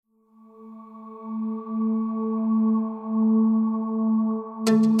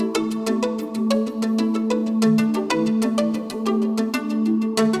Welcome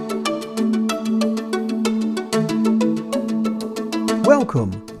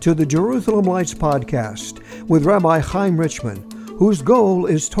to the Jerusalem Lights Podcast with Rabbi Chaim Richman, whose goal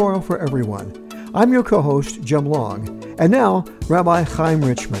is Torah for everyone. I'm your co-host, Jim Long. And now, Rabbi Chaim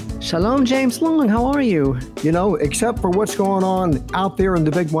Richman. Shalom, James Long. How are you? You know, except for what's going on out there in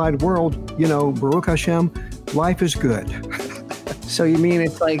the big wide world, Baruch Hashem, life is good. So you mean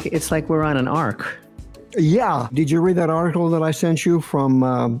it's like we're on an ark? Yeah. Did you read that article that I sent you from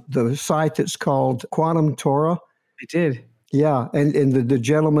the site that's called Quantum Torah? I did. Yeah, and the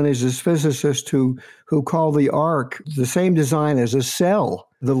gentleman is this physicist who called the ark the same design as a cell,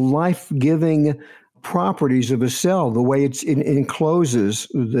 the life-giving properties of a cell, the way it encloses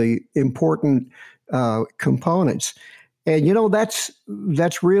the important components. And, that's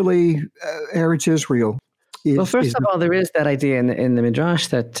really Eretz Israel. Well, first of all, there is that idea in the Midrash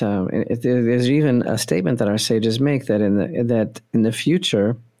that there's even a statement that our sages make that in the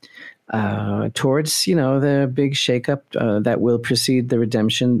future, towards the big shakeup that will precede the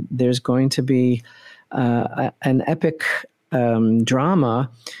redemption, there's going to be an epic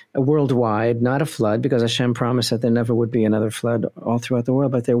drama worldwide, not a flood, because Hashem promised that there never would be another flood all throughout the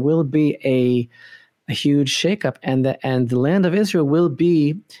world, but there will be a huge shakeup, and the land of Israel will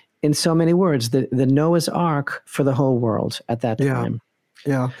be, in so many words, the Noah's Ark for the whole world at that time.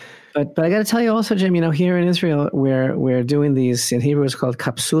 Yeah. But I got to tell you also, Jim, here in Israel, we're doing these, in Hebrew it's called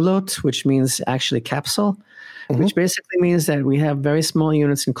kapsulot, which means actually capsule, which basically means that we have very small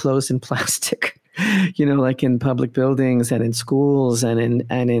units enclosed in plastic, like in public buildings and in schools and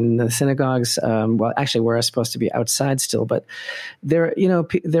in the synagogues. Well, actually, we're supposed to be outside still, but there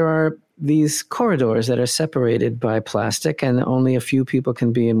are these corridors that are separated by plastic, and only a few people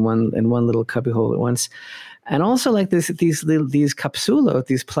can be in one little cubbyhole at once. And also, like these capsulot,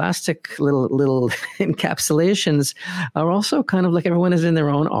 these plastic little encapsulations, are also kind of like everyone is in their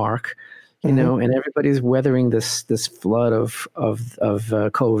own ark, and everybody's weathering this flood of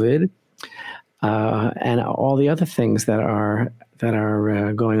COVID and all the other things that are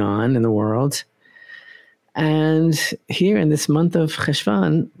going on in the world. And here in this month of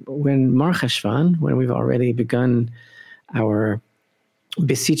Cheshvan, Mar Cheshvan, when we've already begun our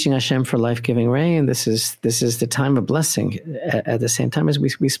beseeching Hashem for life-giving rain, this is the time of blessing. At the same time as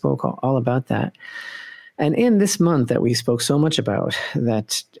we spoke all about that, and in this month that we spoke so much about,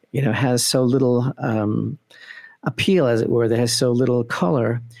 that has so little appeal, as it were, that has so little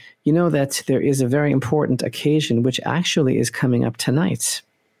color, that there is a very important occasion which actually is coming up tonight,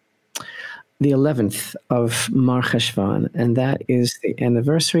 the 11th of Mar Cheshvan, and that is the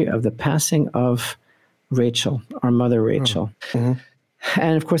anniversary of the passing of Rachel, our mother Rachel.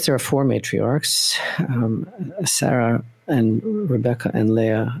 And of course, there are four matriarchs, Sarah and Rebecca and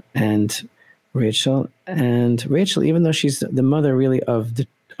Leah and Rachel. And Rachel, even though she's the mother really of the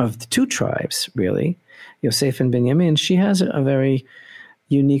two tribes, really, Yosef and Benjamin, she has a very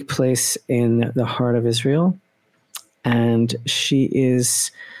unique place in the heart of Israel. And she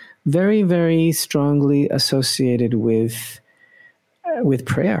is very, very strongly associated with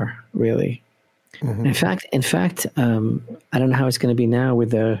prayer, really. In fact, I don't know how it's going to be now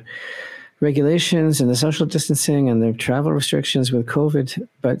with the regulations and the social distancing and the travel restrictions with COVID,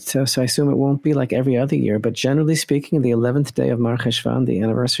 but so I assume it won't be like every other year. But generally speaking, the 11th day of Mar Cheshvan, the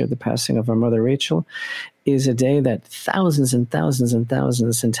anniversary of the passing of our mother Rachel, is a day that thousands and thousands and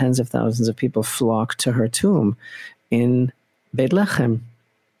thousands and tens of thousands of people flock to her tomb in Beit Lechem.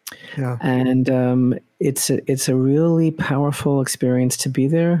 Yeah. And it's a really powerful experience to be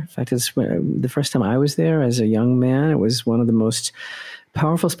there. In fact, it's the first time I was there as a young man. It was one of the most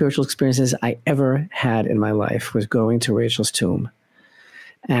powerful spiritual experiences I ever had in my life, was going to Rachel's tomb.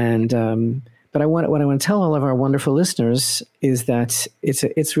 And but what I want to tell all of our wonderful listeners is that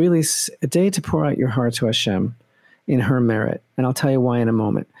it's really a day to pour out your heart to Hashem in her merit, and I'll tell you why in a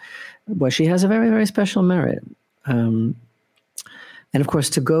moment. But she has a very, very special merit. And of course,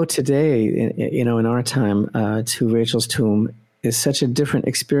 to go today, in our time, to Rachel's tomb is such a different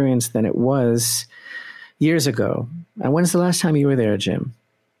experience than it was years ago. And when's the last time you were there, Jim?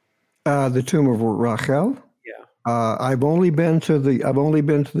 The tomb of Rachel. Yeah. I've only been to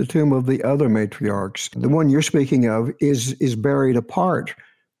the tomb of the other matriarchs. The one you're speaking of is buried apart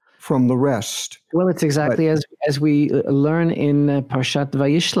from the rest. Well, it's exactly as we learn in Parshat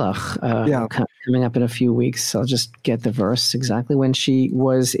Vayishlach, coming up in a few weeks. I'll just get the verse exactly. When she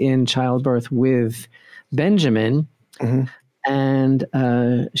was in childbirth with Benjamin, and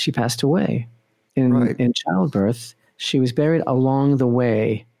she passed away in childbirth. She was buried along the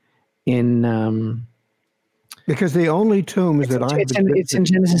way in Because the only tombs that I've it's in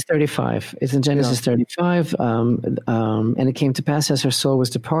Genesis 35. It's in Genesis 35. And it came to pass as her soul was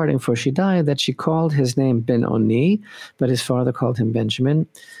departing, for she died, that she called his name Ben-Oni, but his father called him Benjamin.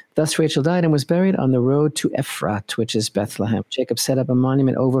 Thus Rachel died and was buried on the road to Ephrat, which is Bethlehem. Jacob set up a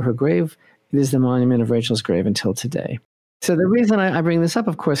monument over her grave. It is the monument of Rachel's grave until today. So the reason I bring this up,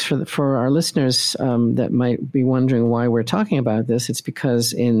 of course, for our listeners that might be wondering why we're talking about this, it's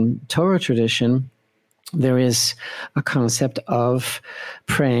because in Torah tradition, there is a concept of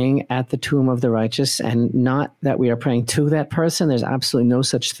praying at the tomb of the righteous, and not that we are praying to that person. There's absolutely no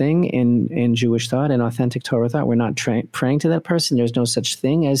such thing in Jewish thought and authentic Torah thought. We're not praying to that person. There's no such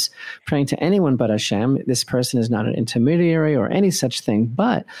thing as praying to anyone but Hashem. This person is not an intermediary or any such thing.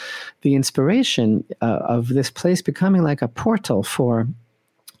 But the inspiration of this place becoming like a portal for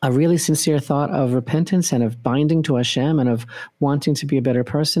a really sincere thought of repentance and of binding to Hashem and of wanting to be a better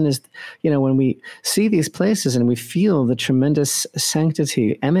person is, when we see these places and we feel the tremendous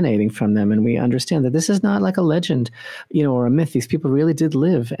sanctity emanating from them, and we understand that this is not like a legend, or a myth. These people really did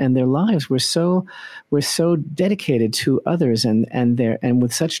live, and their lives were so dedicated to others, and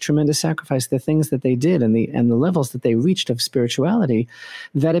with such tremendous sacrifice, the things that they did and the levels that they reached of spirituality,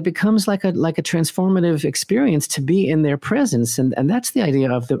 that it becomes like a transformative experience to be in their presence, and that's the idea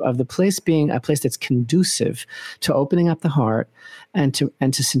of the place being a place that's conducive to opening up the heart and to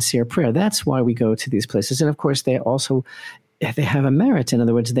sincere prayer. That's why we go to these places. And of course, they have a merit. In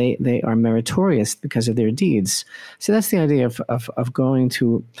other words, they are meritorious because of their deeds. So that's the idea of going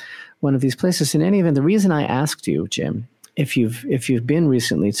to one of these places. In any event, the reason I asked you, Jim, if you've been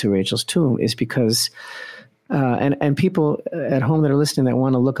recently to Rachel's tomb, is because and people at home that are listening that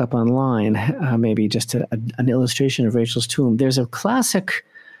want to look up online, maybe just an illustration of Rachel's tomb. There's a classic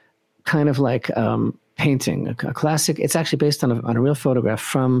kind of like painting, a classic. It's actually based on a real photograph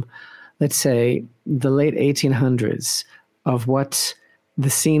from, let's say, the late 1800s of what the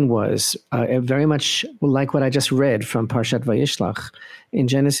scene was, very much like what I just read from Parshat Vayishlach in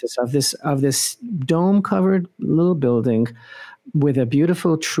Genesis, of this dome-covered little building with a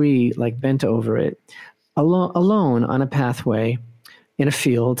beautiful tree like bent over it, alone on a pathway in a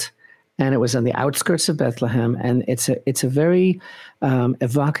field. And it was on the outskirts of Bethlehem, and it's a very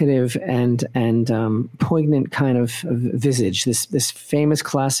evocative and poignant kind of visage. This famous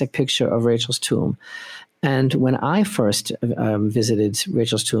classic picture of Rachel's tomb. And when I first visited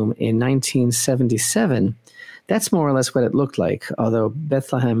Rachel's tomb in 1977, that's more or less what it looked like. Although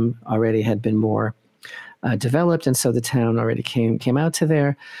Bethlehem already had been more developed, and so the town already came out to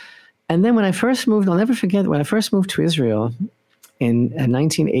there. And then when I first moved, I'll never forget when I first moved to Israel. In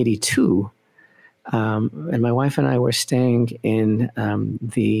 1982, and my wife and I were staying in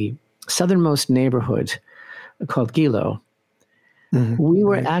the southernmost neighborhood called Gilo. Mm-hmm. We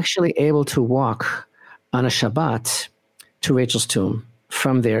were actually able to walk on a Shabbat to Rachel's tomb.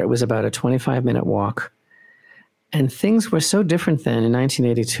 From there, it was about a 25-minute walk. And things were so different then in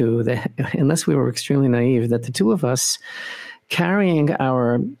 1982 that, unless we were extremely naive, that the two of us carrying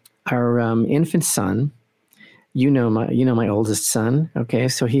our infant son, my oldest son. Okay,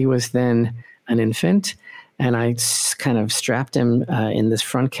 so he was then an infant, and I kind of strapped him in this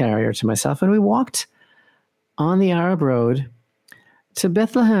front carrier to myself, and we walked on the Arab road to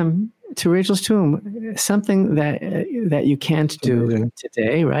Bethlehem, to Rachel's tomb. Something that you can't do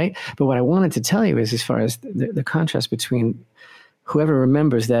today, right? But what I wanted to tell you is, as far as the contrast between whoever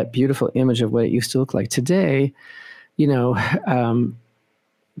remembers that beautiful image of what it used to look like today,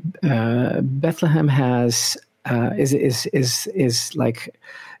 Bethlehem has. Is like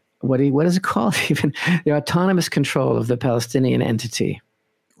what is it called? Even the autonomous control of the Palestinian entity,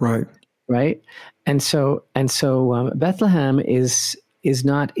 right? And so Bethlehem is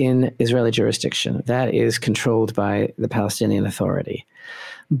not in Israeli jurisdiction. That is controlled by the Palestinian Authority.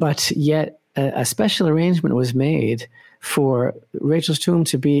 But yet a special arrangement was made for Rachel's tomb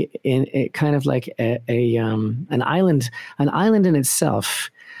to be in a kind of like an island in itself.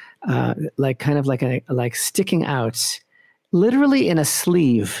 Like sticking out, literally in a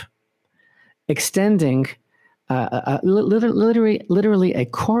sleeve, extending. Literally, a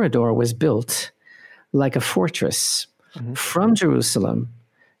corridor was built, like a fortress, from Jerusalem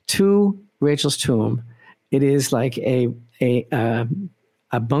to Rachel's tomb. It is like a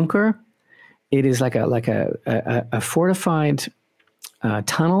bunker. It is like a fortified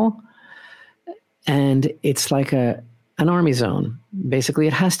tunnel, and it's like an army zone. Basically,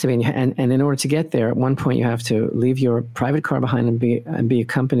 it has to be. And in order to get there, at one point you have to leave your private car behind and be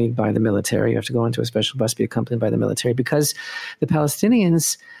accompanied by the military. You have to go into a special bus, be accompanied by the military, because the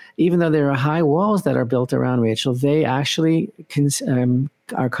Palestinians, even though there are high walls that are built around Rachel, they actually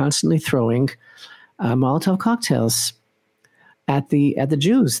are constantly throwing Molotov cocktails at the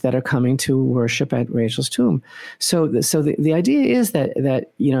Jews that are coming to worship at Rachel's tomb. So the idea is that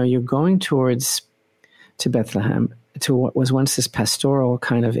you're going to Bethlehem, to what was once this pastoral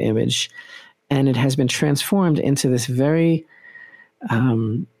kind of image, and it has been transformed into this very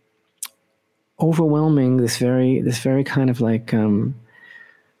overwhelming, this very kind of like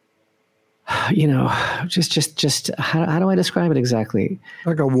just how do I describe it exactly?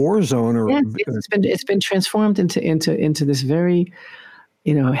 Like a war zone, or it's been transformed into this very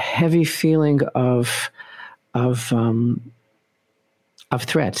heavy feeling of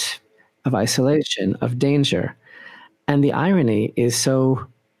threat, of isolation, of danger. And the irony is so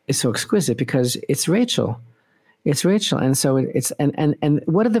exquisite because it's Rachel. It's Rachel. And so and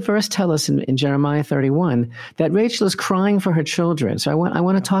what did the verse tell us in Jeremiah 31? That Rachel is crying for her children. So I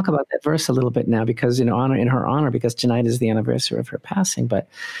want to talk about that verse a little bit now, because in her honor, because tonight is the anniversary of her passing. But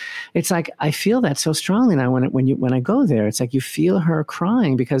it's like, I feel that so strongly now when I go there. It's like you feel her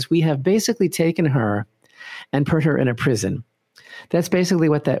crying because we have basically taken her and put her in a prison. That's basically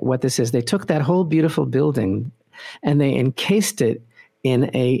what this is. They took that whole beautiful building and they encased it in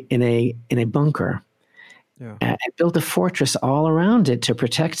a bunker. Yeah. And built a fortress all around it to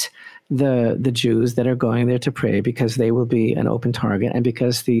protect the Jews that are going there to pray, because they will be an open target, and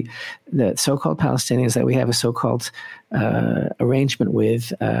because the so-called Palestinians that we have a so-called arrangement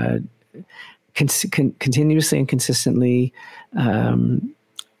with continuously and consistently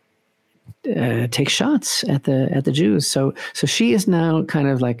take shots at the Jews. So she is now kind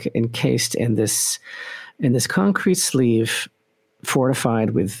of like encased in this concrete sleeve,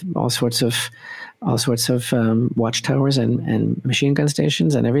 fortified with all sorts of watchtowers and machine gun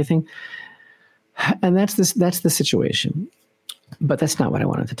stations and everything. And that's the situation. But that's not what I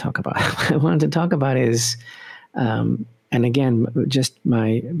wanted to talk about. What I wanted to talk about is, and again, just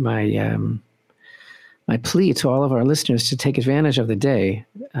my plea to all of our listeners to take advantage of the day,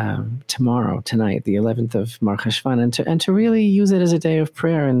 tonight, the 11th of Mar Cheshvan, and to really use it as a day of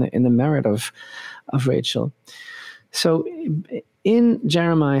prayer in the merit of Rachel. So in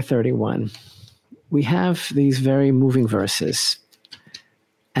Jeremiah 31, we have these very moving verses,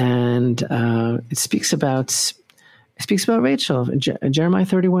 and it speaks about Rachel. Jeremiah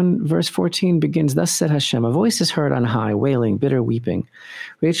 31, verse 14 begins, "Thus said Hashem, a voice is heard on high, wailing, bitter weeping.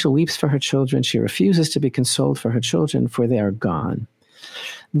 Rachel weeps for her children. She refuses to be consoled for her children, for they are gone.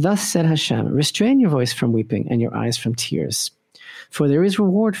 Thus said Hashem, restrain your voice from weeping and your eyes from tears, for there is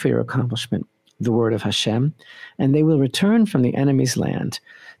reward for your accomplishment, the word of Hashem, and they will return from the enemy's land.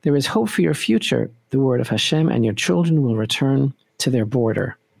 There is hope for your future, the word of Hashem, and your children will return to their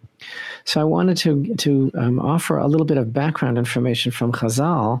border." So I wanted to offer a little bit of background information from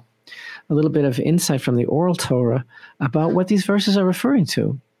Chazal, a little bit of insight from the oral Torah about what these verses are referring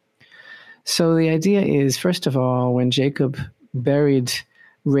to. So the idea is, first of all, when Jacob buried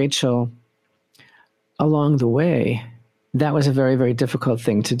Rachel along the way, that was a very, very difficult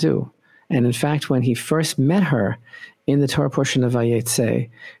thing to do. And in fact, when he first met her in the Torah portion of Vayetze,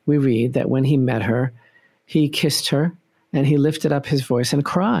 we read that when he met her, he kissed her and he lifted up his voice and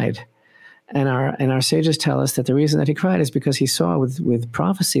cried. And our sages tell us that the reason that he cried is because he saw with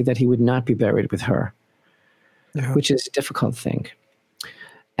prophecy that he would not be buried with her, which is a difficult thing.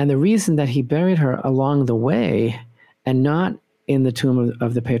 And the reason that he buried her along the way and not in the tomb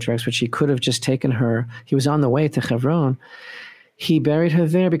of the patriarchs, which he could have just taken her, he was on the way to Hebron. He buried her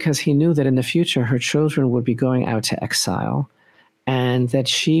there because he knew that in the future her children would be going out to exile and that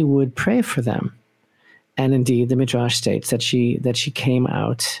she would pray for them. And indeed, the Midrash states that she came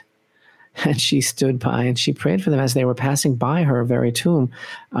out and she stood by and she prayed for them as they were passing by her very tomb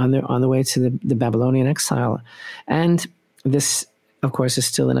on the way to the Babylonian exile. And this, of course, is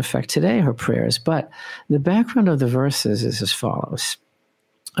still in effect today, her prayers. But the background of the verses is as follows.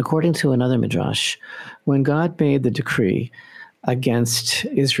 According to another Midrash, when God made the decree against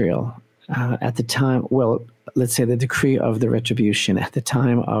Israel at the time, well, let's say the decree of the retribution at the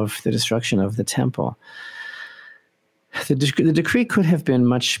time of the destruction of the temple, the decree could have been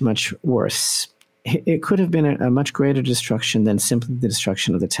much, much worse. It could have been a much greater destruction than simply the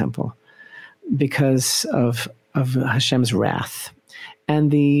destruction of the temple because of Hashem's wrath.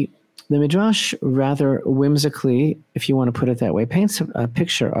 And the Midrash rather whimsically, if you want to put it that way, paints a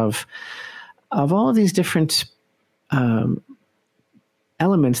picture of all of these different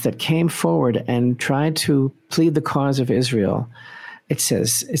elements that came forward and tried to plead the cause of Israel. It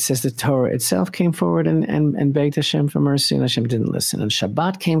says the Torah itself came forward and begged Hashem for mercy, and Hashem didn't listen. And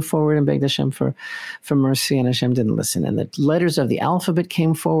Shabbat came forward and begged Hashem for mercy, and Hashem didn't listen. And the letters of the alphabet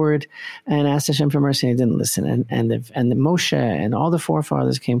came forward and asked Hashem for mercy, and he didn't listen. And the Moshe and all the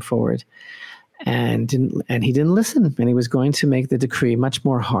forefathers came forward. and he didn't listen, and he was going to make the decree much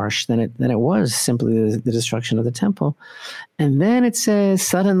more harsh than it was, simply the destruction of the temple. And then it says,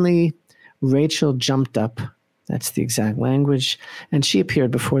 suddenly Rachel jumped up. That's the exact language. And she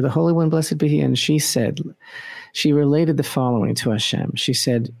appeared before the Holy One, blessed be he, and she related the following to Hashem. She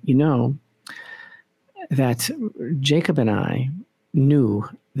said, you know, that Jacob and I knew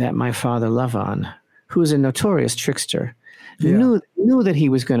that my father Lavan, who is a notorious trickster, knew that he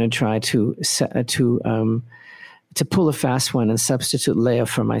was going to try to pull a fast one and substitute Leah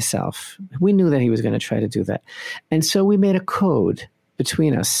for myself. We knew that he was going to try to do that. And so we made a code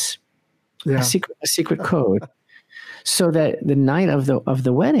between us, a secret code, so that the night of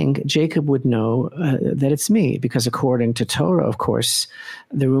the wedding, Jacob would know that it's me, because according to Torah, of course,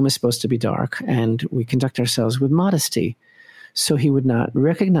 the room is supposed to be dark, and we conduct ourselves with modesty, so he would not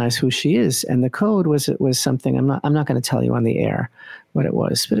recognize who she is. And the code was something I'm not going to tell you on the air what it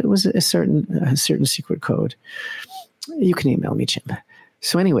was, but it was a certain secret code. You can email me, Jim.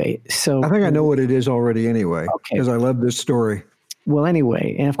 So anyway, I think I know what it is already anyway, because I love this story. Well,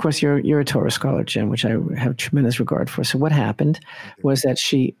 anyway, and of course you're a Torah scholar, Jim, which I have tremendous regard for. So what happened was that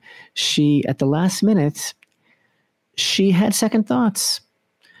she at the last minute, she had second thoughts,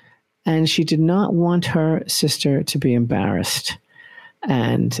 and she did not want her sister to be embarrassed.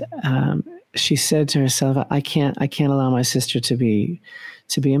 And she said to herself, I can't allow my sister to be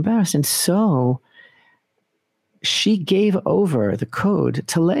embarrassed. And so she gave over the code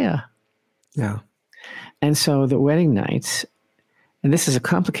to Leah. Yeah. And so the wedding night, and this is a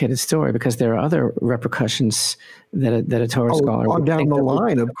complicated story because there are other repercussions that a Torah scholar would down the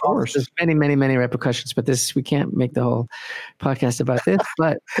line, of course. There's many, many, many repercussions, but we can't make the whole podcast about this.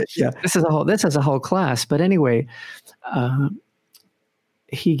 But this is a whole class. But anyway,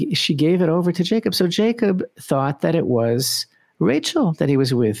 she gave it over to Jacob. So Jacob thought that it was Rachel that he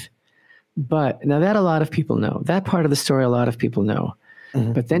was with. But now that a lot of people know, that part of the story a lot of people know.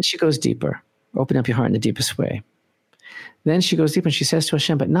 Mm-hmm. But then she goes deeper. Open up your heart in the deepest way. Then she goes deep and she says to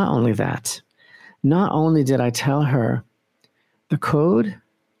Hashem, but not only that, not only did I tell her the code,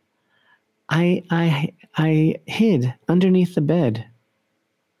 I hid underneath the bed.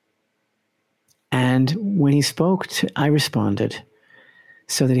 And when he spoke, I responded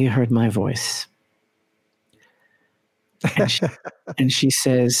so that he heard my voice. And she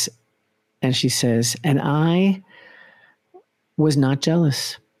says, and I was not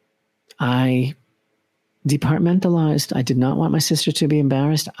jealous. I departmentalized. I did not want my sister to be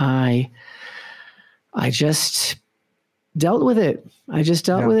embarrassed. I just dealt with it. I just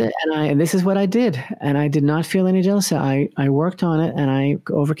dealt with it, and this is what I did. And I did not feel any jealousy. I worked on it, and I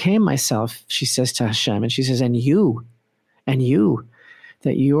overcame myself. She says to Hashem, and she says, and you,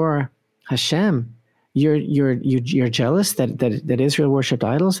 that you're Hashem. You're jealous that Israel worshipped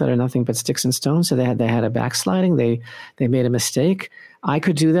idols that are nothing but sticks and stones. So they had a backsliding. They made a mistake. I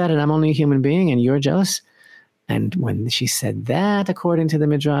could do that, and I'm only a human being, and you're jealous. And when she said that, according to the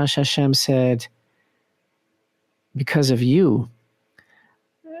Midrash, Hashem said, because of you,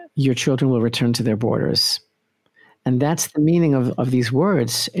 your children will return to their borders. And that's the meaning of these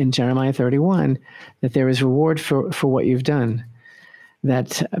words in Jeremiah 31, that there is reward for what you've done,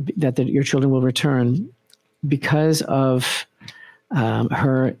 that your children will return because of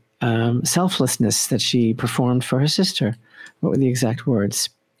her selflessness that she performed for her sister. What were the exact words?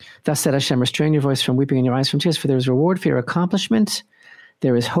 Thus said Hashem, restrain your voice from weeping and your eyes from tears, for there is reward for your accomplishment.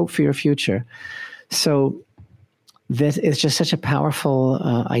 There is hope for your future. So that is just such a powerful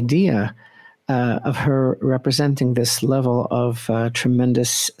idea of her representing this level of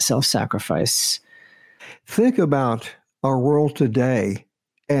tremendous self-sacrifice. Think about our world today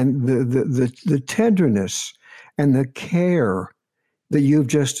and the tenderness and the care that you've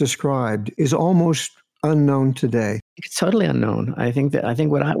just described is almost unknown today. It's totally unknown. I think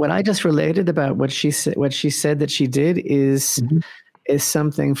what I just related about what she said that she did is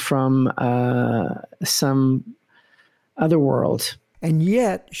something from some other world. And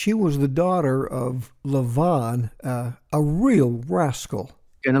yet she was the daughter of Lavan, a real rascal.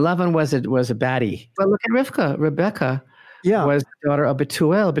 And Lavan was a baddie. Well, look at Rebecca. Was the daughter of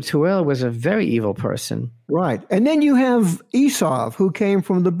Bethuel. Bethuel was a very evil person. Right. And then you have Esau, who came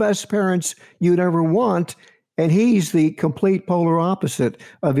from the best parents you'd ever want, and he's the complete polar opposite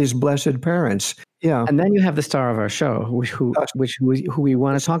of his blessed parents. Yeah. And then you have the star of our show, who we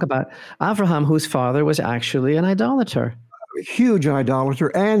want to talk about, Avraham, whose father was actually an idolater. A huge idolater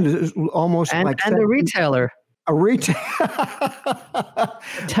and almost and a retailer. A retailer.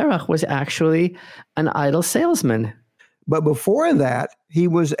 Terach was actually an idol salesman. But before that, he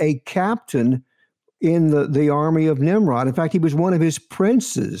was a captain in the army of Nimrod. In fact, he was one of his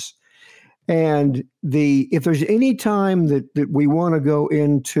princes. And if there's any time that we want to go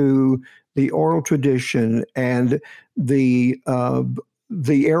into the oral tradition and the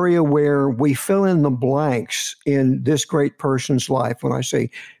area where we fill in the blanks in this great person's life, when I say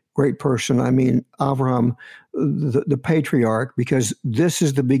great person, I mean Avraham, the patriarch, because this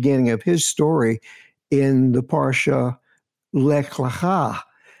is the beginning of his story in the Parsha Lech Lecha.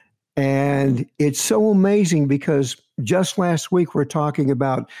 And it's so amazing because just last week we're talking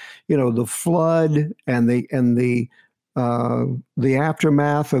about, the flood and the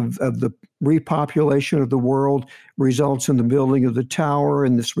aftermath of the repopulation of the world results in the building of the tower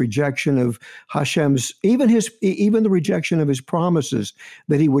and this rejection of Hashem's, even the rejection of his promises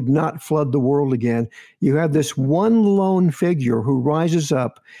that he would not flood the world again. You have this one lone figure who rises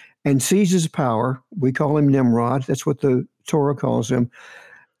up and seizes power. We call him Nimrod. That's what the Torah calls him.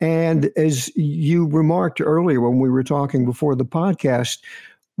 And as you remarked earlier when we were talking before the podcast,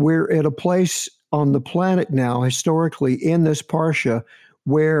 we're at a place on the planet now, historically, in this Parsha,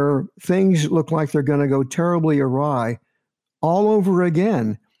 where things look like they're going to go terribly awry all over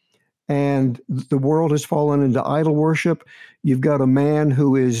again. And the world has fallen into idol worship. You've got a man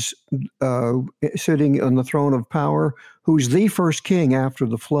who is sitting on the throne of power, who's the first king after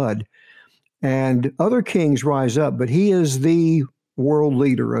the flood. And other kings rise up, but he is the world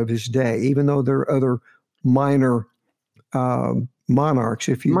leader of his day, even though there are other minor monarchs,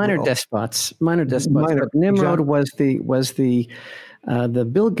 if you minor will. despots. But Nimrod was the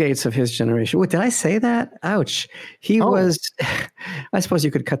Bill Gates of his generation. Wait, did I say that? Ouch! He was. I suppose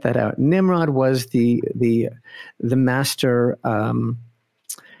you could cut that out. Nimrod was the master.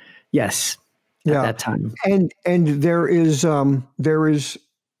 Yes, at that time. And there is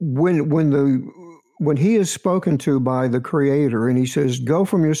when he is spoken to by the Creator, and he says, "Go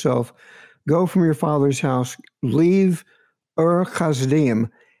from yourself, go from your father's house, leave Ur Kasdim."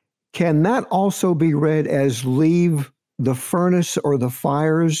 Can that also be read as leave the furnace or the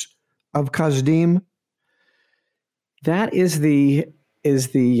fires of Kasdim? That is the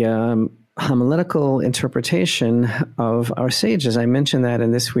homiletical interpretation of our sages. I mentioned that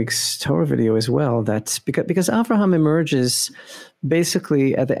in this week's Torah video as well. That's because Avraham emerges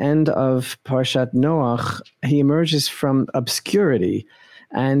basically at the end of Parshat Noach. He emerges from obscurity,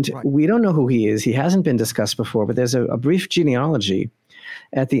 and we don't know who he is. He hasn't been discussed before, but there's a brief genealogy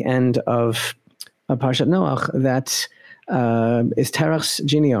at the end of Parshat Noach that is Terach's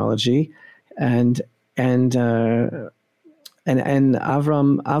genealogy, and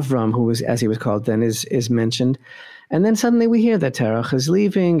Avram, who was, as he was called then, is mentioned, and then suddenly we hear that Terach is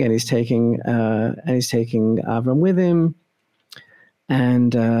leaving, and he's taking Avram with him,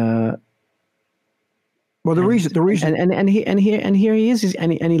 and the reason, and here he is,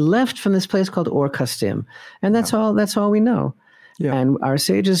 and he left from this place called Ur Kasdim, and that's all. That's all we know. Yeah. And our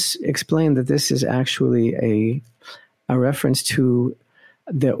sages explain that this is actually a reference to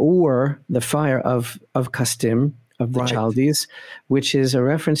the Ur, the fire of Kasdim, of the Chaldees, which is a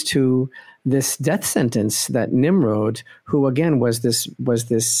reference to this death sentence that Nimrod, who again was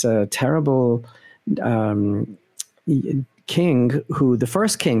this terrible king, who the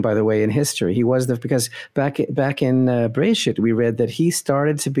first king, by the way, in history. He was because back in Breshit we read that he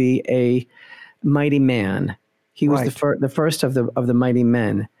started to be a mighty man. He was the first of the mighty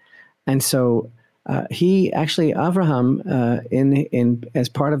men, and so he actually Avraham in as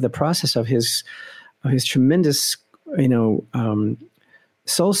part of the process of his tremendous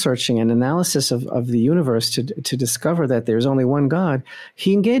soul searching and analysis of the universe to discover that there's only one God.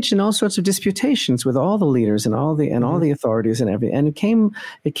 He engaged in all sorts of disputations with all the leaders and all the authorities and everything. And it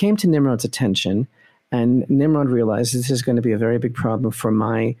came to Nimrod's attention, and Nimrod realized this is going to be a very big problem for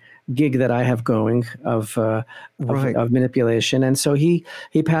my gig that I have going of manipulation. And so he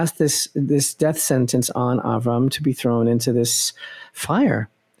passed this death sentence on Avram to be thrown into this fire.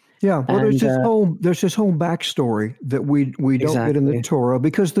 Yeah, well, there's this whole backstory that we don't get in the Torah,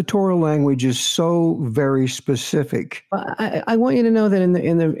 because the Torah language is so very specific. I want you to know that in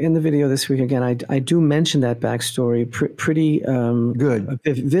the video this week again, I do mention that backstory pretty good,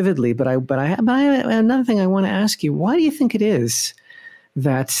 vividly. But I have another thing I want to ask you: why do you think it is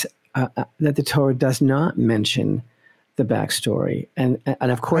that the Torah does not mention the backstory? And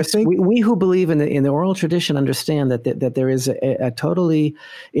of course, we who believe in the oral tradition understand that there is a totally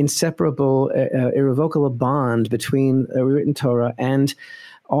inseparable, irrevocable bond between the written Torah and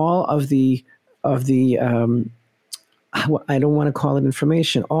all of the I don't want to call it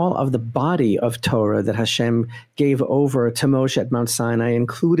information, all of the body of Torah that Hashem gave over to Moshe at Mount Sinai,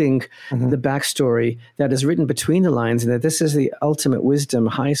 including the backstory that is written between the lines, and that this is the ultimate wisdom,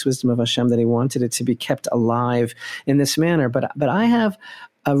 highest wisdom of Hashem, that he wanted it to be kept alive in this manner. But I have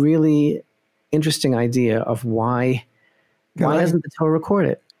a really interesting idea of why doesn't the Torah record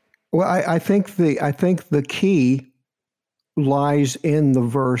it? Well, I think the key lies in the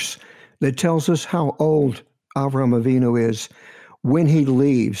verse that tells us how old Avraham Avinu is when he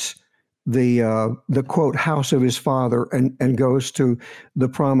leaves the quote house of his father and goes to the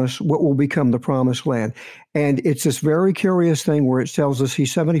promise, what will become the promised land. And it's this very curious thing where it tells us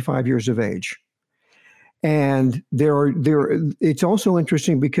he's 75 years of age. And it's also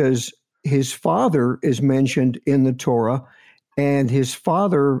interesting because his father is mentioned in the Torah, and his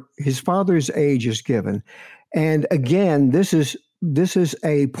father's age is given. And again, this is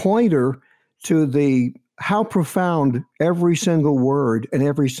a pointer to how profound every single word and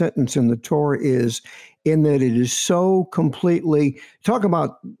every sentence in the Torah is, in that it is so completely, talk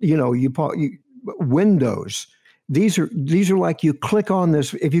about, windows. These are like, you click on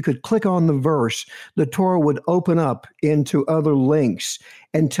this, if you could click on the verse, the Torah would open up into other links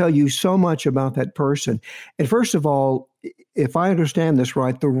and tell you so much about that person. And first of all, if I understand this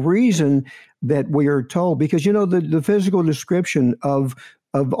right, the reason that we are told, because the physical description of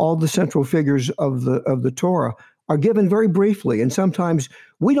all the central figures of the Torah are given very briefly, and sometimes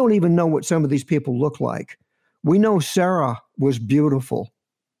we don't even know what some of these people look like. We know Sarah was beautiful,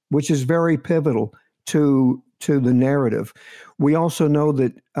 which is very pivotal to the narrative. We also know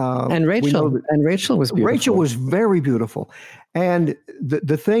that and Rachel was beautiful. Rachel was very beautiful, and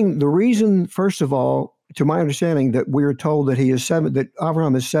the reason, first of all, to my understanding, that we're told that that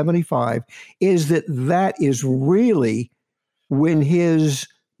Abraham is 75, is that is really when his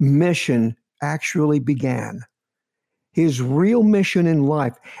mission actually began. His real mission in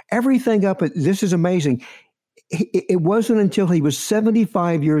life. Everything this is amazing. It wasn't until he was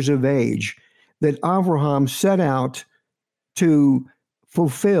 75 years of age that Abraham set out to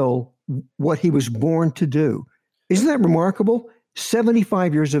fulfill what he was born to do. Isn't that remarkable?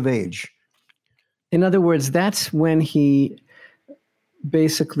 75 years of age. In other words, that's when he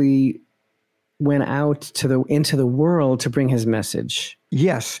basically went out into the world to bring his message.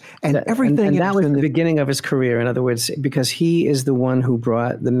 Yes, and everything. And that was the beginning of his career. In other words, because he is the one who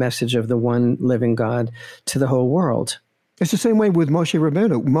brought the message of the one living God to the whole world. It's the same way with Moshe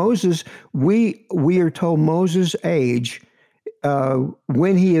Rabbeinu. Moses, we are told Moses' age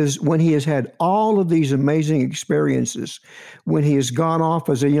when he has had all of these amazing experiences, when he has gone off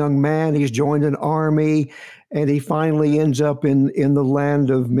as a young man, he's joined an army, and he finally ends up in the land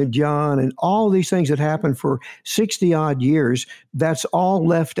of Midian, and all these things that happened for 60 odd years, that's all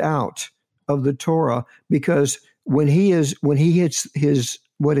left out of the Torah, because when he hits his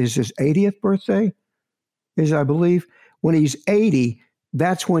 80th birthday, I believe, when he's 80,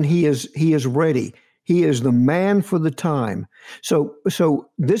 that's when he is ready. He is the man for the time. So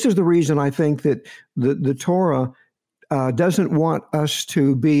this is the reason I think that the Torah doesn't want us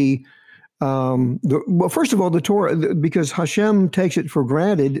to be, well, first of all, the Torah, because Hashem takes it for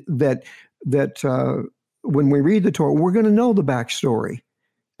granted that when we read the Torah, we're going to know the backstory,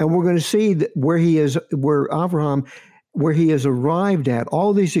 and we're going to see that where he is arrived at,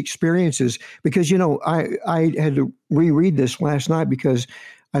 all these experiences. Because I had to reread this last night because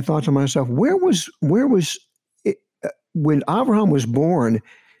I thought to myself, where was it, when Abraham was born,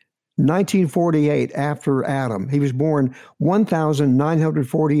 1948 after Adam? He was born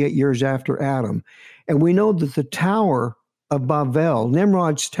 1,948 years after Adam, and we know that the Tower of Babel,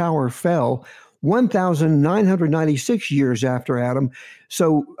 Nimrod's tower, fell 1,996 years after Adam.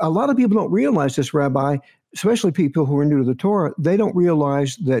 So a lot of people don't realize this, Rabbi, especially people who are new to the Torah. They don't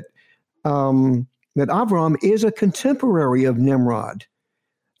realize that that Abraham is a contemporary of Nimrod.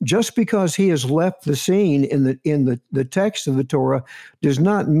 Just because he has left the scene in the text of the Torah does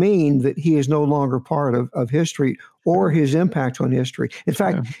not mean that he is no longer part of history or his impact on history. In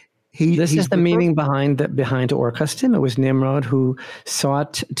fact, this is the meaning behind Or Kasdim. It was Nimrod who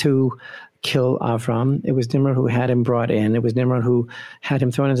sought to kill Avram. It was Nimrod who had him brought in. It was Nimrod who had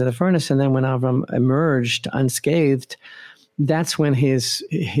him thrown into the furnace. And then when Avram emerged unscathed, that's when his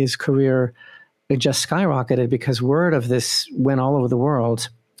career just skyrocketed, because word of this went all over the world.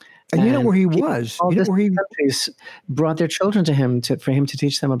 And you know where he was. All countries brought their children to him for him to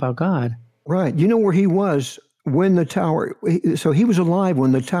teach them about God. Right. You know where he was when the tower. So he was alive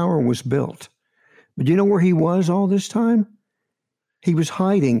when the tower was built. But you know where he was all this time? He was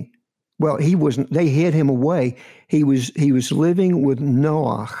hiding. Well, he wasn't. They hid him away. He was living with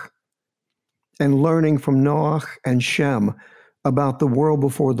Noach and learning from Noach and Shem about the world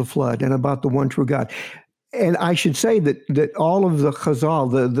before the flood and about the one true God. And I should say that all of the Chazal,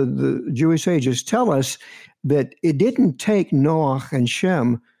 the Jewish sages, tell us that it didn't take Noach and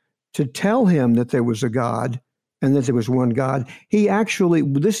Shem to tell him that there was a God and that there was one God. He actually,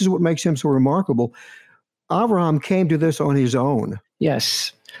 this is what makes him so remarkable. Abraham came to this on his own.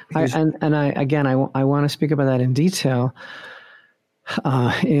 Yes. I want to speak about that in detail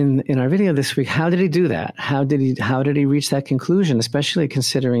in our video this week. How did he do that? How did he reach that conclusion, especially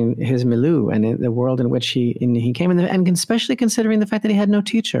considering his milieu and the world in which he came in, and especially considering the fact that he had no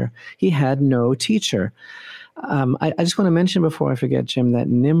teacher. He had no teacher. I just want to mention before I forget, Jim, that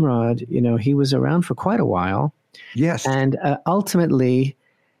Nimrod, he was around for quite a while. Yes. And ultimately,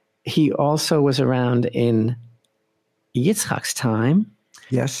 he also was around in Yitzchak's time.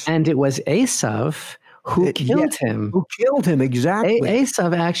 Yes. And it was Esav who killed him. Who killed him, exactly.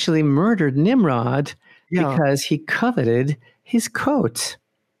 Esav actually murdered Nimrod because he coveted his coat.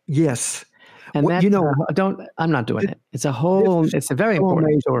 Yes. And I'm not doing it. It's a very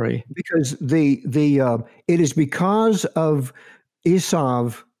important story. Because it is because of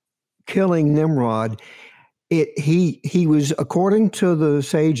Esav killing Nimrod. He was, according to the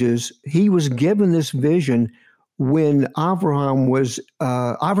sages, he was given this vision when Abraham was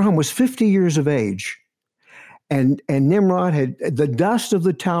 50 years of age, and Nimrod had, the dust of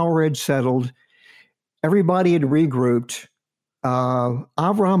the tower had settled, everybody had regrouped. Avraham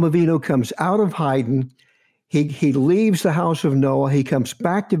Avinu comes out of hiding. He leaves the house of Noah. He comes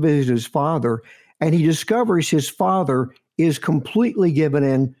back to visit his father, and he discovers his father is completely given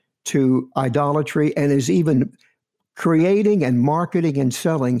in to idolatry and is even creating and marketing and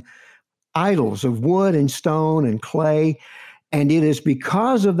selling idols of wood and stone and clay. And it is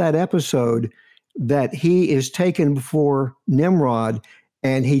because of that episode that he is taken before Nimrod,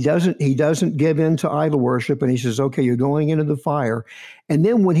 and he doesn't give in to idol worship, and he says, okay, you're going into the fire. And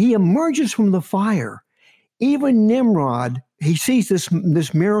then when he emerges from the fire, even Nimrod, he sees this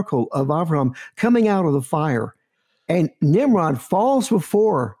miracle of Abraham coming out of the fire, and Nimrod falls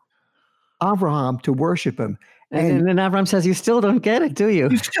before Abraham to worship him. And then Abraham says, you still don't get it, do you?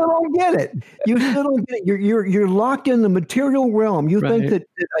 You still don't get it. You still don't get it. You're locked in the material realm. You think that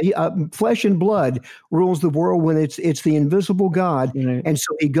flesh and blood rules the world when it's the invisible God. Right. And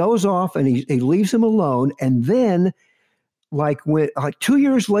so he goes off and he leaves him alone. And then, like 2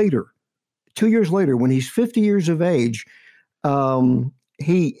 years later, when he's 50 years of age, actually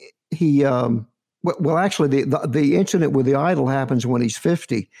the incident with the idol happens when he's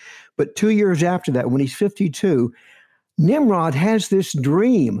 50. But 2 years after that, when he's 52, Nimrod has this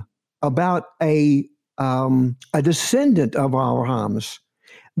dream about a descendant of Abraham's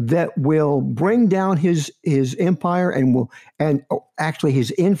that will bring down his empire and actually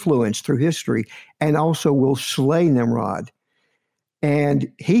his influence through history, and also will slay Nimrod.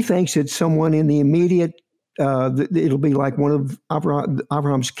 And he thinks it's someone in the immediate. It'll be like one of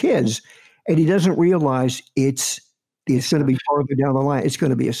Abraham's kids, and he doesn't realize it's going to be farther down the line. It's going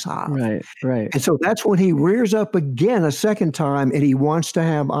to be Esav. Right. And so that's when he rears up again a second time, and he wants to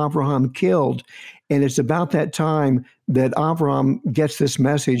have Abraham killed. And it's about that time that Abraham gets this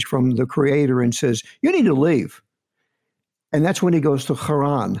message from the Creator and says, you need to leave. And that's when he goes to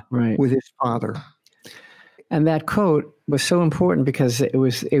Haran with his father. And that coat was so important because it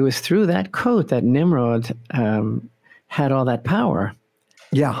was through that coat that Nimrod had all that power.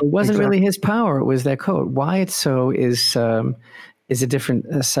 Yeah, it wasn't really his power; it was that coat. Why it's so is a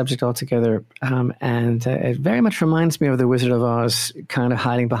different subject altogether, and it very much reminds me of the Wizard of Oz, kind of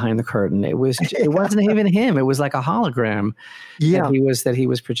hiding behind the curtain. It wasn't even him; it was like a hologram. Yeah, that he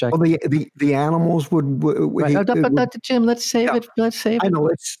was projecting. Well, the animals would. Jim, let's save it. Let's save it. I know.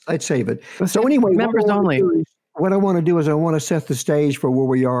 Let's save it. So anyway, members only. What I want to do is I want to set the stage for where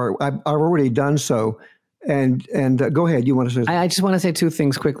we are. I've already done so. And go ahead. You want to say? I just want to say two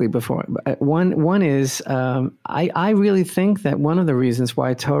things quickly before. One is I really think that one of the reasons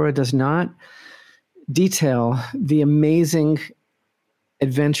why Torah does not detail the amazing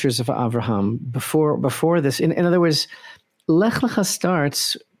adventures of Abraham before this. In other words, Lech Lecha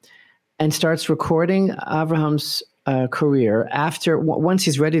starts recording Abraham's career once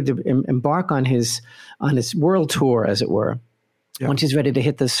he's ready to embark on his world tour, as it were. Yeah. Once he's ready to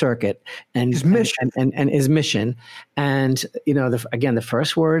hit the circuit and his mission, and his mission, and the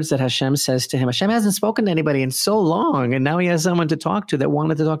first words that Hashem says to him, Hashem hasn't spoken to anybody in so long, and now he has someone to talk to that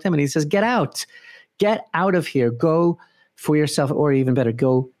wanted to talk to him, and he says, "Get out of here, go for yourself, or even better,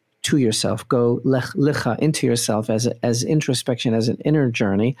 go to yourself, go lecha into yourself as introspection, as an inner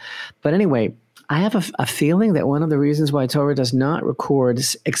journey." But anyway, I have a feeling that one of the reasons why Torah does not record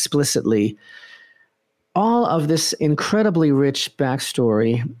explicitly all of this incredibly rich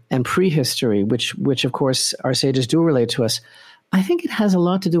backstory and prehistory, which of course our sages do relate to us, I think it has a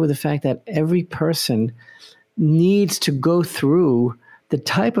lot to do with the fact that every person needs to go through the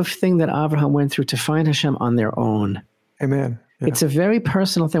type of thing that Avraham went through to find Hashem on their own. Amen. Yeah. It's a very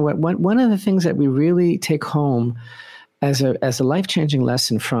personal thing. One of the things that we really take home as a life-changing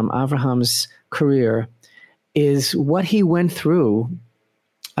lesson from Avraham's career is what he went through,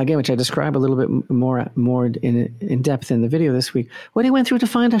 again, which I describe a little bit more in depth in the video this week, what he went through to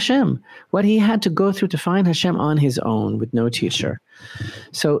find Hashem, what he had to go through to find Hashem on his own with no teacher.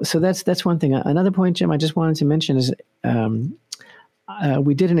 So that's one thing. Another point, Jim, I just wanted to mention is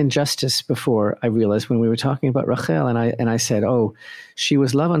we did an injustice before, I realized, when we were talking about Rachel, and I said, oh, she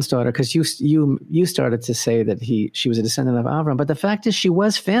was Lavan's daughter, because you started to say that she was a descendant of Avram, but the fact is she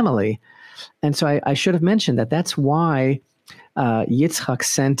was family. And so I should have mentioned that. That's why Yitzchak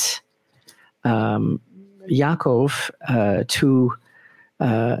sent Yaakov to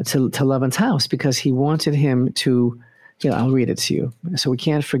Lavan's house, because he wanted him to, I'll read it to you. So we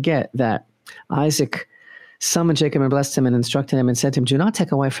can't forget that Isaac summoned Jacob and blessed him and instructed him and said to him, do not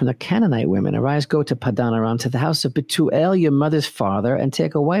take a wife from the Canaanite women. Arise, go to Padan Aram, to the house of Betuel, your mother's father, and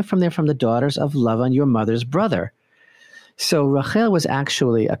take a wife from there from the daughters of Lavan, your mother's brother. So Rachel was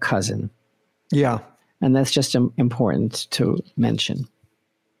actually a cousin. Yeah. And that's just important to mention.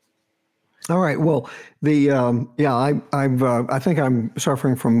 All right. Well, I think I'm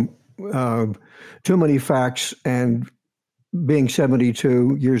suffering from too many facts, and being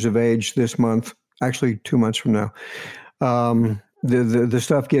 72 years of age this month, actually 2 months from now, the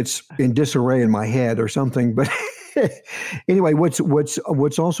stuff gets in disarray in my head or something. But anyway,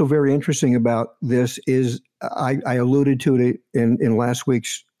 what's also very interesting about this is I alluded to it in last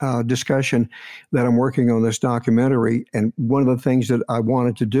week's discussion, that I'm working on this documentary. And one of the things that I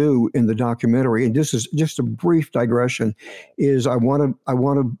wanted to do in the documentary, and this is just a brief digression, is I want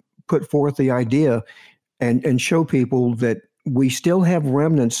to put forth the idea and show people that we still have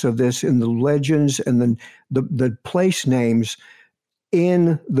remnants of this in the legends and the place names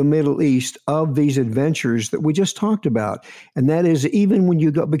in the Middle East of these adventures that we just talked about. And that is, even when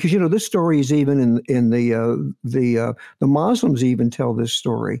you go, because this story is even in the Muslims even tell this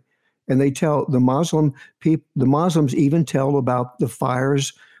story, and they tell the Muslims even tell about the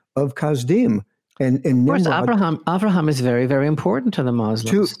fires of Kasdim. And of course, Nimrod. Abraham is very, very important to the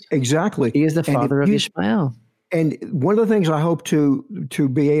Muslims. Exactly. He is the father of Ishmael. And one of the things I hope to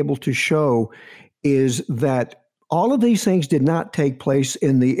be able to show is that all of these things did not take place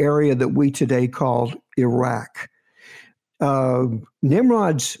in the area that we today call Iraq.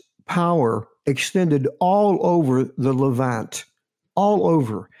 Nimrod's power extended all over the Levant, all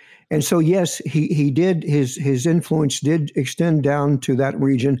over. And so, yes, he did, his influence did extend down to that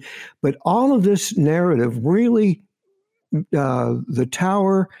region. But all of this narrative really, the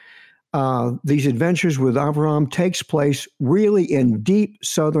tower, these adventures with Avraham takes place really in deep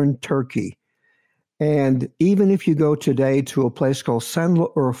southern Turkey. And even if you go today to a place called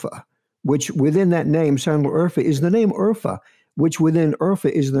Sanlı Urfa, which within that name, Sanlı Urfa, is the name Urfa, which within Urfa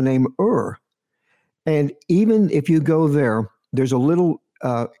is the name Ur. And even if you go there, there's a little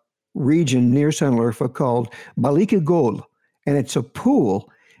region near Sanlı Urfa called Balika Gol, and it's a pool.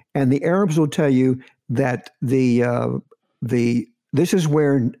 And the Arabs will tell you that this is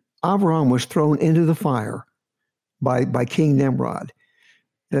where Avraham was thrown into the fire by King Nimrod.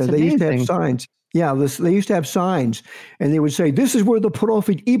 They used to have signs. Yeah, they used to have signs, and they would say, "This is where the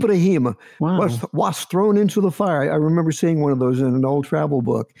prophet Ibrahim was thrown into the fire." I remember seeing one of those in an old travel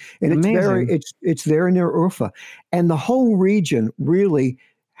book, and it's there near Urfa, and the whole region really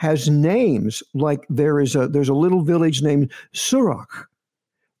has names. Like there's a little village named Surak,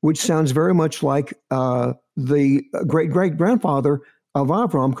 which sounds very much like the great grandfather of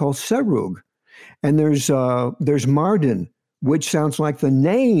Avram, called Serug, and there's Mardin, which sounds like the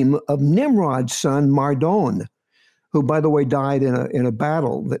name of Nimrod's son, Mardon, who, by the way, died in a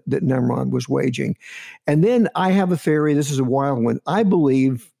battle that Nimrod was waging. And then I have a theory. This is a wild one. I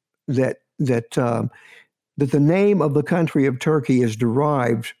believe that the name of the country of Turkey is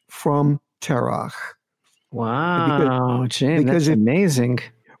derived from Terach. Wow, Jim, that's amazing.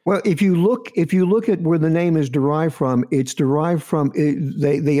 Well, if you look at where the name is derived from, it's derived from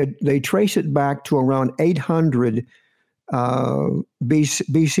they trace it back to around 800.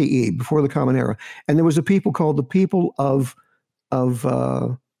 BCE, before the Common Era, and there was a people called the people of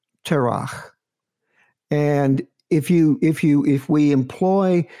Terach. And if we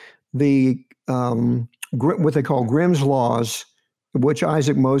employ the what they call Grimm's laws, which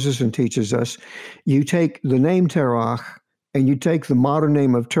Isaac Mosesen teaches us, you take the name Terach and you take the modern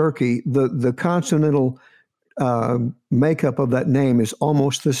name of Turkey, the consonantal makeup of that name is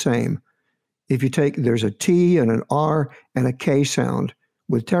almost the same. If you there's a T and an R and a K sound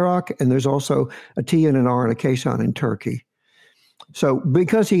with Terach, and there's also a T and an R and a K sound in Turkey. So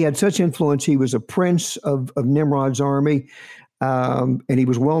because he had such influence, he was a prince of Nimrod's army, and he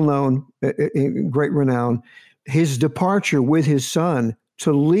was well known, in great renown. His departure with his son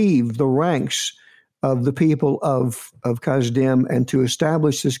to leave the ranks of the people of Kasdim and to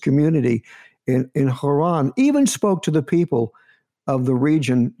establish this community in Haran even spoke to the people of the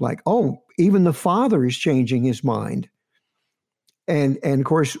region like, oh, even the father is changing his mind. And of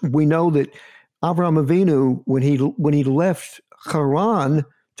course, we know that Avraham Avinu, when he left Haran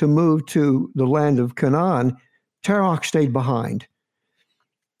to move to the land of Canaan, Terach stayed behind.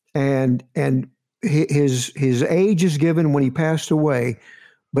 And his age is given when he passed away,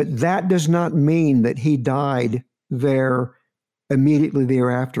 but that does not mean that he died there immediately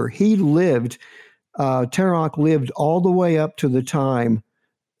thereafter. He lived, Terach lived all the way up to the time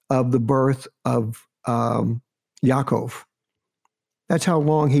of the birth of Yaakov. That's how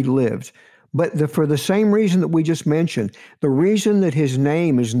long he lived. But for the same reason that we just mentioned, the reason that his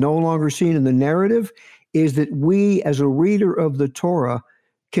name is no longer seen in the narrative is that we, as a reader of the Torah,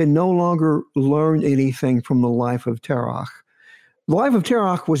 can no longer learn anything from the life of Terach. The life of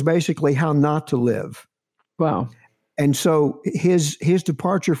Terach was basically how not to live. Wow. And so his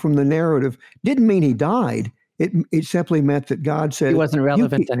departure from the narrative didn't mean he died. It simply meant that God said he wasn't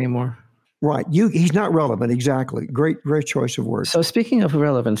relevant anymore. Right. He's not relevant. Exactly. Great choice of words. So speaking of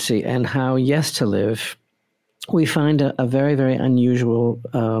relevancy and how yes to live, we find a very, very unusual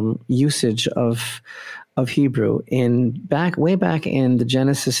usage of Hebrew way back in the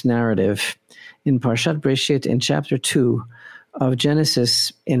Genesis narrative in Parshat Breshit in chapter 2 of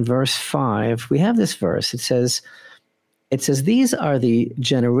Genesis in verse 5. We have this verse. It says, these are the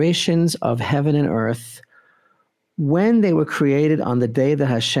generations of heaven and earth when they were created on the day that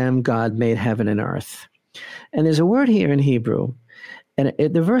Hashem, God, made heaven and earth. And there's a word here in Hebrew, and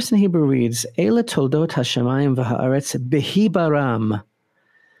the verse in Hebrew reads, Eila toldot hashamayim v'ha'aretz behibaram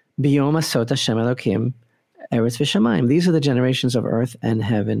biyom asot Hashem Elokim eretz v'shamayim. These are the generations of earth and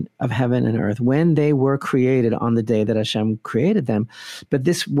heaven, and earth, when they were created on the day that Hashem created them. But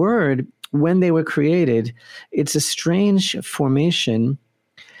this word, when they were created, it's a strange formation.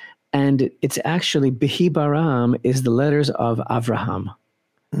 And it's actually, Behibaram is the letters of Avraham.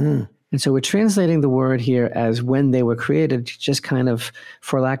 Mm. And so we're translating the word here as when they were created, just kind of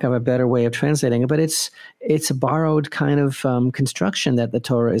for lack of a better way of translating it. But it's a borrowed kind of construction that the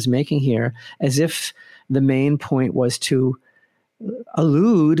Torah is making here, as if the main point was to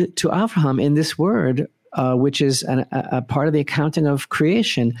allude to Avraham in this word, which is a part of the accounting of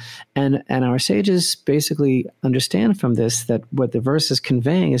creation. And our sages basically understand from this that what the verse is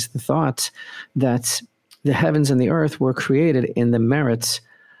conveying is the thought that the heavens and the earth were created in the merits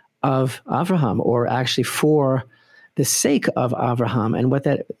of Avraham, or actually for the sake of Avraham.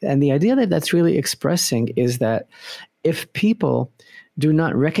 And the idea that that's really expressing is that if people do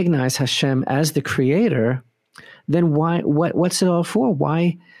not recognize Hashem as the creator, then what's it all for?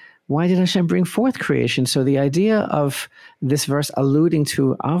 Why did Hashem bring forth creation? So the idea of this verse alluding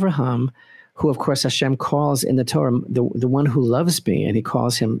to Avraham, who of course Hashem calls in the Torah the one who loves me, and he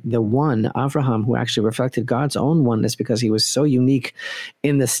calls him the one, Avraham, who actually reflected God's own oneness because he was so unique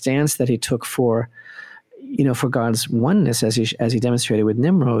in the stance that he took for God's oneness, as he demonstrated with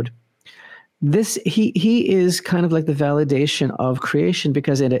Nimrod. This he is kind of like the validation of creation,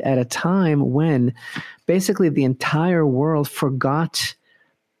 because at a time when basically the entire world forgot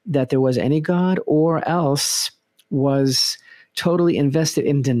that there was any God, or else was totally invested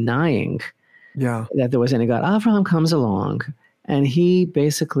in denying that there was any God. Avraham comes along, and he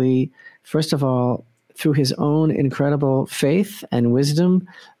basically, first of all, through his own incredible faith and wisdom,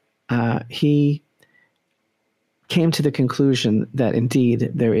 he came to the conclusion that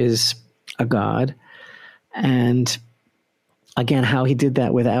indeed there is a God. And again, how he did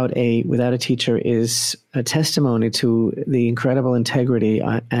that without a teacher is a testimony to the incredible integrity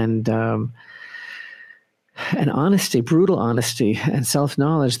and honesty, brutal honesty, and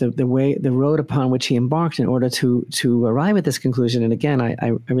self-knowledge, the road upon which he embarked in order to arrive at this conclusion. And again,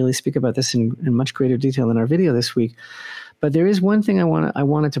 I really speak about this in much greater detail in our video this week. But there is one thing I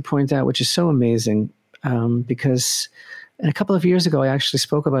wanted to point out, which is so amazing, because a couple of years ago I actually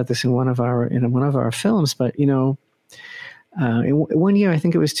spoke about this in one of our films. But in one year, I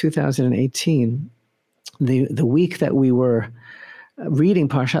think it was 2018, the week that we were reading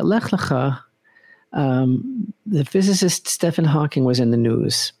Parshat Lech Lecha, the physicist Stephen Hawking was in the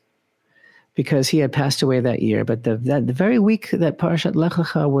news because he had passed away that year. But the very week that Parshat Lech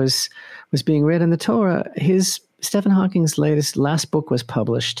Lecha was being read in the Torah, Stephen Hawking's last book was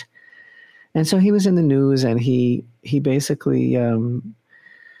published. And so he was in the news, and he basically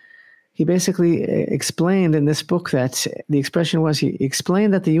he basically explained in this book that the expression was, he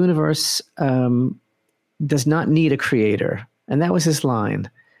explained that the universe does not need a creator. And that was his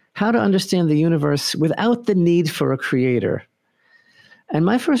line. How to understand the universe without the need for a creator. And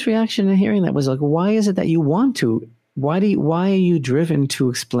my first reaction in hearing that was like, why is it that you want to? Why are you driven to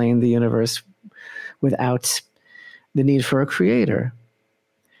explain the universe without the need for a creator?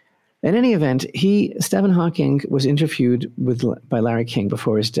 In any event, Stephen Hawking was interviewed by Larry King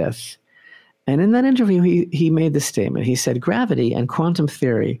before his death. And in that interview, he made this statement. He said, gravity and quantum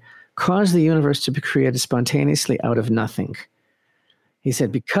theory cause the universe to be created spontaneously out of nothing. He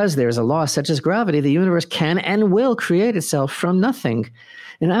said, because there's a law such as gravity, the universe can and will create itself from nothing.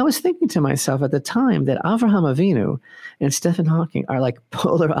 And I was thinking to myself at the time that Avraham Avinu and Stephen Hawking are like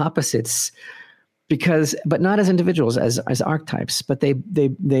polar opposites, but not as individuals, as archetypes. But they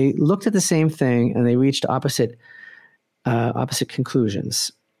looked at the same thing and they reached opposite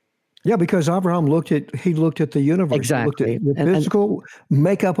conclusions. Yeah, because Abraham looked at the universe. Exactly. He looked at the physical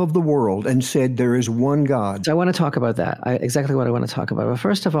makeup of the world and said there is one God. So I want to talk about that. Exactly what I want to talk about. But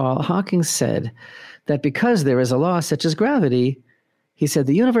first of all, Hawking said that because there is a law such as gravity, he said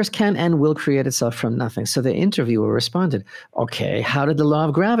the universe can and will create itself from nothing. So the interviewer responded, okay, how did the law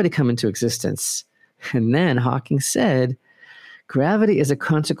of gravity come into existence? And then Hawking said, gravity is a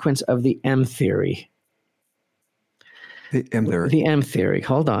consequence of the M theory. The M theory. The M theory,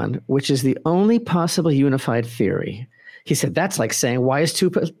 hold on, which is the only possible unified theory. He said, that's like saying, why is 2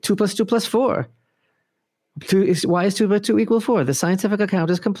 plus 2 plus 4? Why is 2 plus 2 equal 4? The scientific account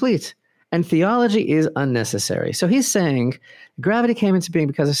is complete. And theology is unnecessary. So he's saying gravity came into being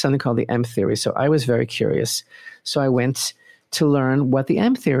because of something called the M theory. So I was very curious. So I went to learn what the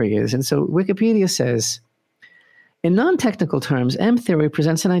M theory is. And so Wikipedia says, in non-technical terms, M theory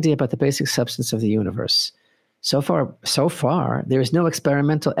presents an idea about the basic substance of the universe. So far, there is no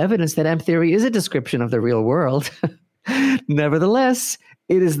experimental evidence that M theory is a description of the real world. Nevertheless,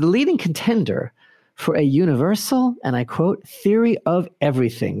 it is the leading contender for a universal, and I quote, theory of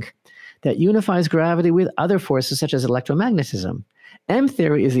everything that unifies gravity with other forces such as electromagnetism. M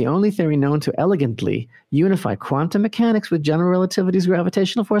theory is the only theory known to elegantly unify quantum mechanics with general relativity's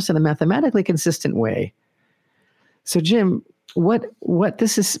gravitational force in a mathematically consistent way. So, Jim, what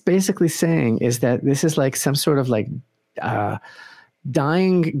this is basically saying is that this is like some sort of like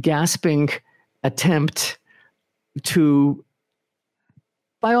dying, gasping attempt to,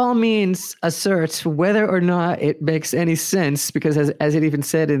 by all means, assert whether or not it makes any sense, because as it even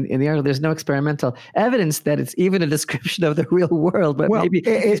said in the article, there's no experimental evidence that it's even a description of the real world. But maybe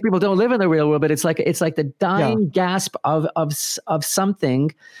these people don't live in the real world. But it's like the dying gasp of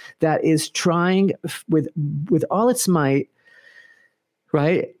something that is trying with all its might,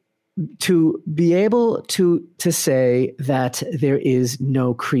 right, to be able to say that there is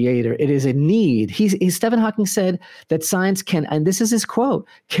no creator. It is a need. Stephen Hawking said that science can, and this is his quote,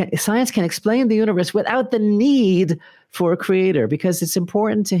 science can explain the universe without the need for a creator, because it's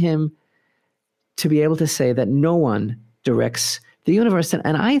important to him to be able to say that no one directs the universe.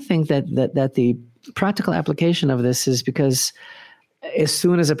 And I think that the practical application of this is because as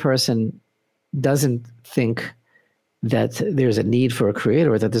soon as a person doesn't think that there's a need for a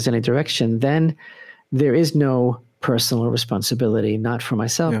creator or that there's any direction, then there is no personal responsibility, not for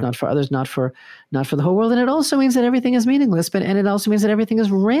myself, not for others, not for the whole world. And it also means that everything is meaningless, and it also means that everything is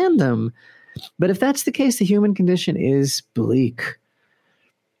random. But if that's the case, the human condition is bleak.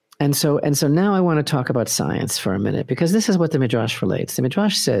 And so now I want to talk about science for a minute, because this is what the Midrash relates. The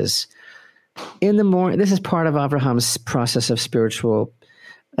Midrash says, in the morning, this is part of Abraham's process of spiritual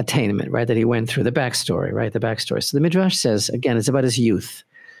attainment, right, that he went through, the backstory, right, the backstory. So the Midrash says, again, it's about his youth.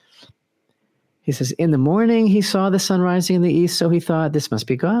 He says, in the morning he saw the sun rising in the east, so he thought, this must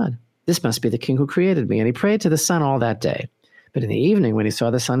be God. This must be the king who created me. And he prayed to the sun all that day. But in the evening, when he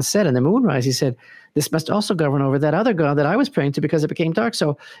saw the sun set and the moon rise, he said, this must also govern over that other God that I was praying to, because it became dark,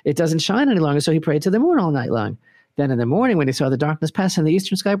 so it doesn't shine any longer. So he prayed to the moon all night long. Then in the morning, when he saw the darkness pass and the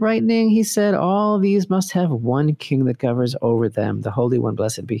eastern sky brightening, he said, all these must have one king that governs over them, the Holy One,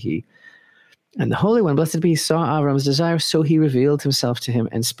 blessed be he. And the Holy One, blessed be he, saw Avram's desire, so he revealed himself to him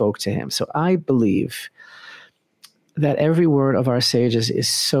and spoke to him. So I believe that every word of our sages is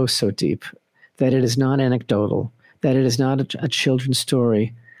so, so deep, that it is not anecdotal, that it is not a children's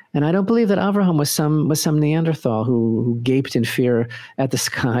story. And I don't believe that Avraham was some Neanderthal who gaped in fear at the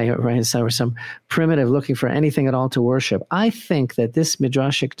sky, right? Or some primitive looking for anything at all to worship. I think that this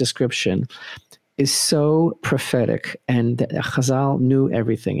midrashic description is so prophetic, and that Chazal knew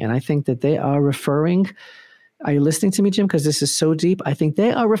everything. And I think that they are referring, are you listening to me, Jim? Because this is so deep. I think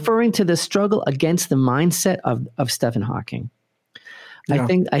they are referring to the struggle against the mindset of Stephen Hawking. Yeah.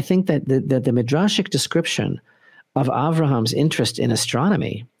 I think that the midrashic description of Avraham's interest in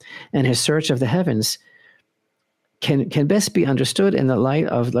astronomy and his search of the heavens can best be understood in the light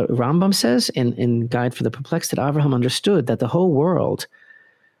of the Rambam says in Guide for the Perplexed that Avraham understood that the whole world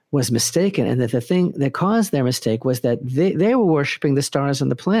was mistaken, and that the thing that caused their mistake was that they were worshiping the stars and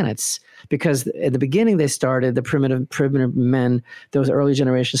the planets, because at the beginning the primitive men, those early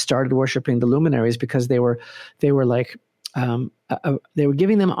generations, started worshiping the luminaries because they were like they were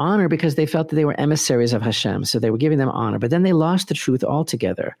giving them honor because they felt that they were emissaries of Hashem, so they were giving them honor. But then they lost the truth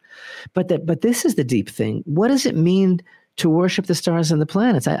altogether. But this is the deep thing. What does it mean to worship the stars and the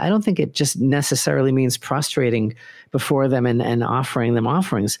planets? I don't think it just necessarily means prostrating before them and offering them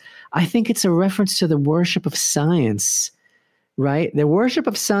offerings. I think it's a reference to the worship of science, right? The worship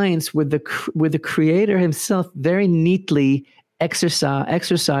of science with the Creator himself very neatly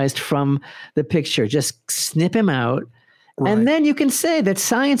exercised from the picture. Just snip him out. Right. And then you can say that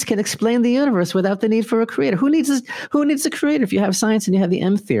science can explain the universe without the need for a creator. Who needs a creator if you have science and you have the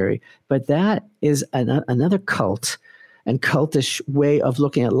M theory? But that is another cult and cultish way of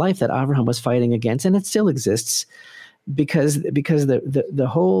looking at life that Avraham was fighting against, and it still exists, because the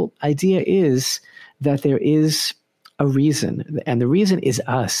whole idea is that there is a reason, and the reason is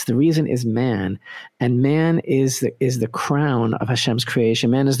us. The reason is man, and man is the crown of Hashem's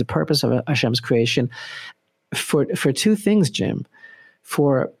creation. Man is the purpose of Hashem's creation. For two things, Jim,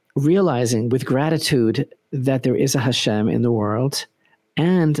 for realizing with gratitude that there is a Hashem in the world,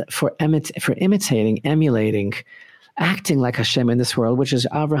 and for imitating, emulating, acting like Hashem in this world, which is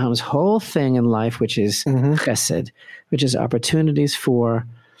Abraham's whole thing in life, which is chesed, which is opportunities for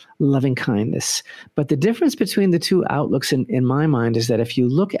loving kindness. But the difference between the two outlooks in my mind is that if you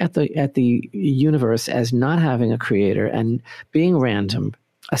look at the universe as not having a creator and being random,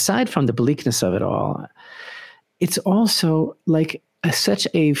 aside from the bleakness of it all, it's also like such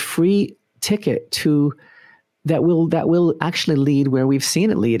a free ticket to that will actually lead where we've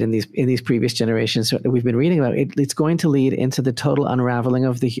seen it lead in these previous generations that we've been reading about. It's going to lead into the total unraveling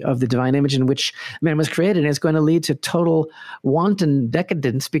of the divine image in which man was created, and it's going to lead to total wanton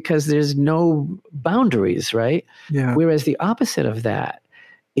decadence because there's no boundaries, right? Yeah. Whereas the opposite of that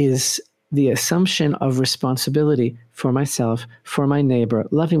is the assumption of responsibility for myself, for my neighbor,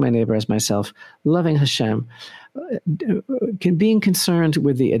 loving my neighbor as myself, loving Hashem, being concerned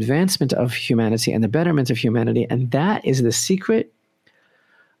with the advancement of humanity and the betterment of humanity. And that is the secret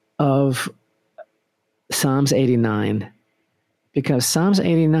of Psalms 89, because Psalms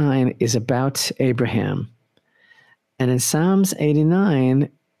 89 is about Abraham. And in Psalms 89,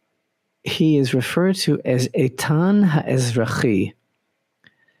 he is referred to as Eitan HaEzrachi,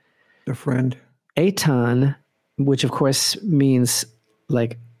 the friend. Eitan, which of course means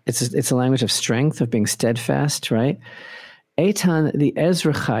like, it's a language of strength, of being steadfast, right? Eitan, the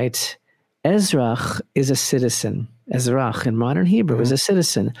Ezrachite, Ezrach is a citizen. Ezrach in modern Hebrew is a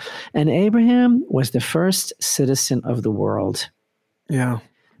citizen. And Abraham was the first citizen of the world. Yeah.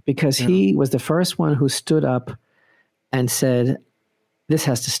 Because he was the first one who stood up and said, this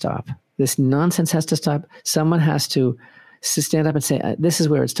has to stop. This nonsense has to stop. Someone has to stand up and say, this is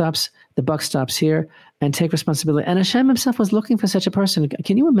where it stops. The buck stops here, and take responsibility. And Hashem himself was looking for such a person.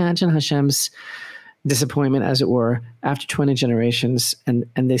 Can you imagine Hashem's disappointment, as it were, after 20 generations, and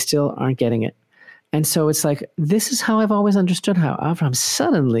they still aren't getting it? And so it's like, this is how I've always understood how Avraham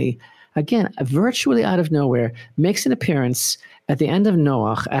suddenly, again, virtually out of nowhere, makes an appearance at the end of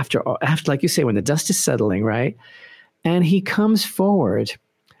Noach, after like you say, when the dust is settling, right? And he comes forward.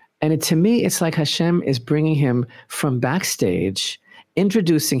 And to me, it's like Hashem is bringing him from backstage,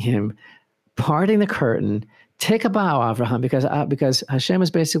 introducing him, parting the curtain. Take a bow, Avraham, because Hashem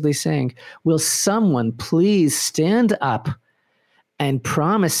is basically saying, will someone please stand up and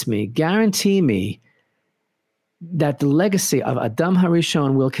promise me, guarantee me that the legacy of Adam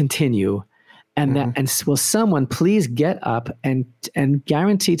Harishon will continue, and will someone please get up and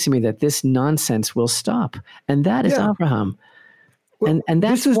guarantee to me that this nonsense will stop? And that is Avraham. Well, and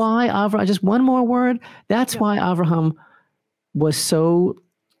that's why Avraham, just one more word, that's why Avraham was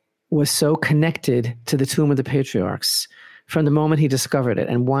so connected to the tomb of the patriarchs from the moment he discovered it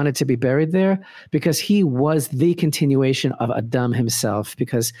and wanted to be buried there, because he was the continuation of Adam himself,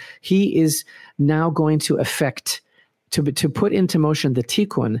 because he is now going to to put into motion the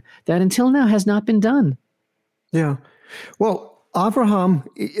tikkun that until now has not been done. Yeah. Well, Avraham,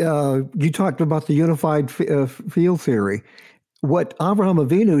 you talked about the unified field theory. What Avraham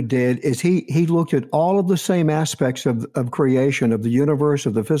Avinu did is he looked at all of the same aspects of creation, of the universe,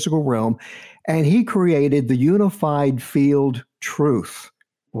 of the physical realm, and he created the unified field truth.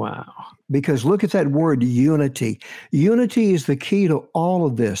 Wow. Because look at that word, unity. Unity is the key to all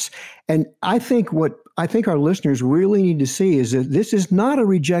of this. And I think our listeners really need to see is that this is not a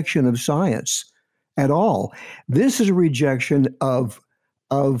rejection of science at all. This is a rejection of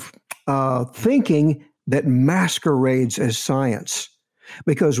thinking that masquerades as science,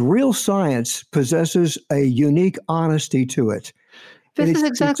 because real science possesses a unique honesty to it. This is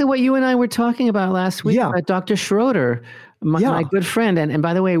exactly what you and I were talking about last week about Dr. Schroeder, my good friend. And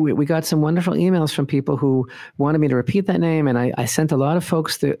by the way, we got some wonderful emails from people who wanted me to repeat that name. And I sent a lot of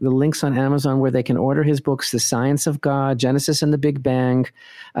folks the links on Amazon where they can order his books, The Science of God, Genesis and the Big Bang,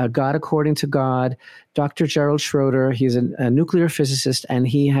 God According to God. Dr. Gerald Schroeder, he's a nuclear physicist, and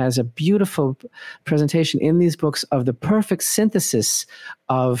he has a beautiful presentation in these books of the perfect synthesis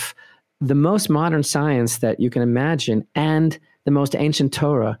of the most modern science that you can imagine and the most ancient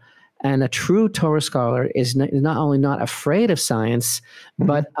Torah. And a true Torah scholar is not only not afraid of science,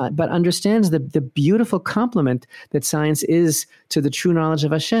 but understands the beautiful complement that science is to the true knowledge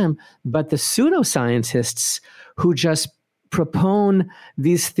of Hashem. But the pseudoscientists who just propone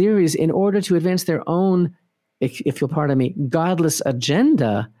these theories in order to advance their own, if you'll pardon me, godless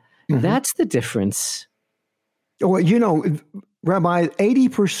agenda, that's the difference. Well, Rabbi,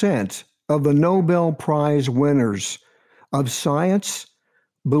 80% of the Nobel Prize winners of science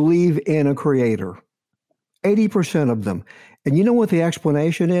believe in a creator. 80% of them. And you know what the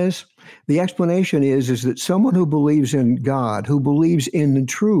explanation is? The explanation is that someone who believes in God, who believes in the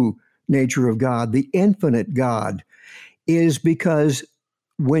true nature of God, the infinite God, is because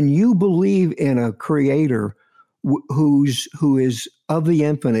when you believe in a creator who is of the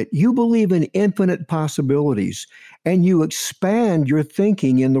infinite, you believe in infinite possibilities, and you expand your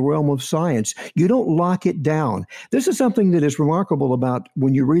thinking in the realm of science. You don't lock it down. This is something that is remarkable about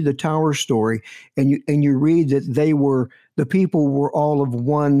when you read the Tower story, and you read that the people were all of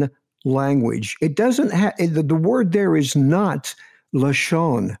one language. It doesn't have the word there is not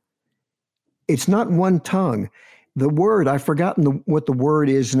lashon. It's not one tongue. The word, I've forgotten what the word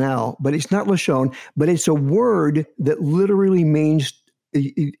is now, but it's not lashon, but it's a word that literally means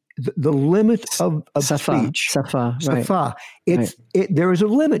the limit of Safa, speech. Safa. Safa. There is a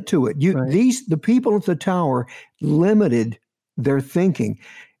limit to it. The people at the tower limited their thinking.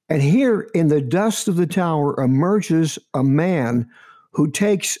 And here in the dust of the tower emerges a man who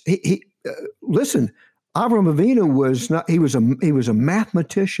takes, listen, Avraham Avinu he was a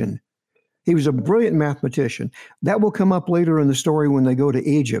mathematician. He was a brilliant mathematician. That will come up later in the story when they go to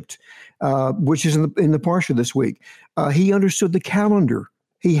Egypt, which is in the Parsha this week. He understood the calendar.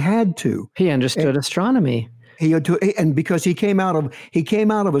 He had to. He understood astronomy. He had to, and because he came out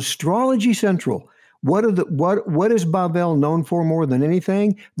of Astrology Central. What is Bavel known for more than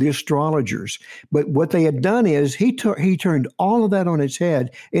anything? The astrologers. But what they had done is he turned all of that on its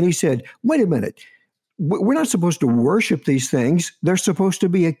head, and he said, "Wait a minute. We're not supposed to worship these things. They're supposed to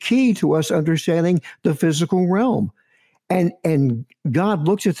be a key to us understanding the physical realm." And God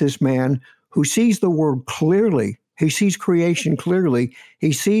looks at this man who sees the world clearly. He sees creation clearly.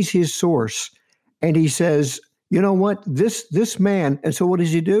 He sees his source. And he says, you know what? This man, and so what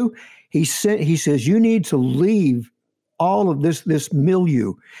does he do? He says, you need to leave all of this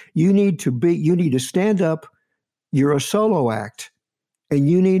milieu. You need to stand up. You're a solo act. And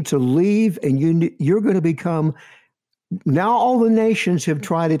you need to leave, and you're going to become. Now all the nations have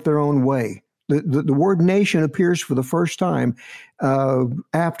tried it their own way. The word nation appears for the first time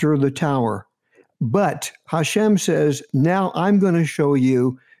after the tower. But Hashem says, now I'm going to show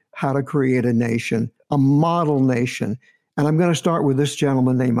you how to create a nation, a model nation. And I'm going to start with this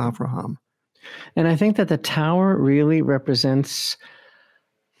gentleman named Avraham. And I think that the tower really represents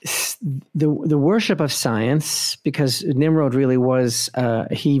the worship of science, because Nimrod really was,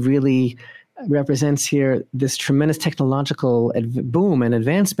 he really represents here this tremendous technological boom and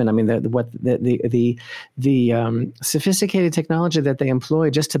advancement. I mean, the sophisticated technology that they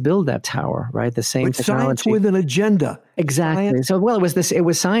employed just to build that tower, right? The same technology. Science with an agenda. Exactly. Science. So, it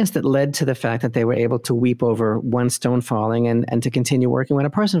was science that led to the fact that they were able to weep over one stone falling and to continue working when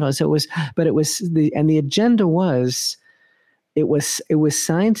a person fell. So the agenda was, it was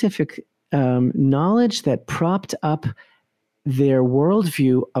scientific knowledge that propped up their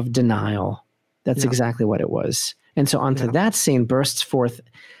worldview of denial. That's exactly what it was. And so onto that scene bursts forth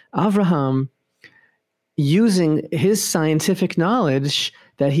Avraham using his scientific knowledge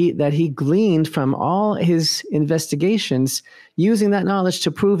that he gleaned from all his investigations, using that knowledge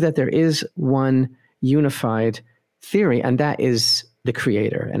to prove that there is one unified theory, and that is the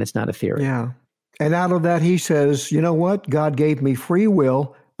creator, and it's not a theory. Yeah. And out of that, he says, you know what? God gave me free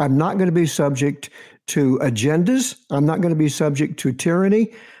will. I'm not going to be subject to agendas. I'm not going to be subject to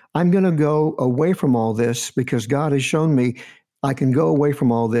tyranny. I'm going to go away from all this because God has shown me I can go away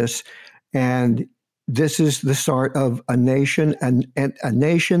from all this. And this is the start of a nation, and a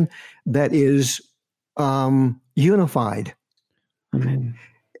nation that is unified. Amen.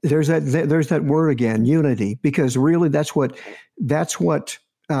 There's that word again, unity, because really that's what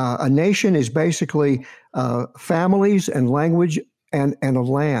a nation is basically, families and language and a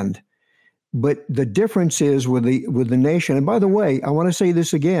land. But the difference is with the nation. And by the way, I want to say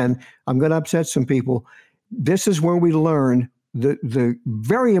this again. I'm going to upset some people. This is where we learn the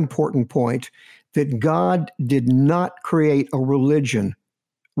very important point that God did not create a religion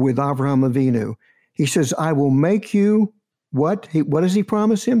with Avraham Avinu. He says, I will make you what? What does he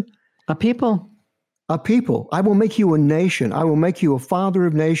promise him? A people. A people. I will make you a nation. I will make you a father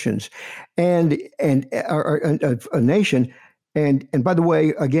of nations, and a nation. And by the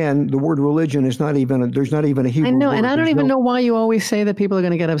way, again, the word religion is not even there's not even a Hebrew I know, word. and I don't even know why you always say that people are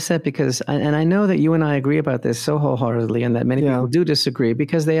going to get upset because, and I know that you and I agree about this so wholeheartedly, and that many people do disagree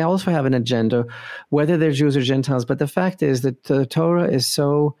because they also have an agenda, whether they're Jews or Gentiles. But the fact is that the Torah is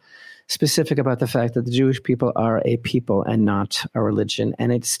so specific about the fact that the Jewish people are a people and not a religion,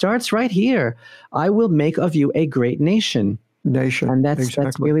 and it starts right here. I will make of you a great nation, and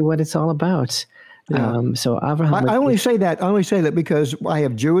that's really what it's all about. Yeah. So Avraham. I only say that because I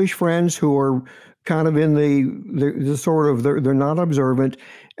have Jewish friends who are kind of in the sort of they're not observant,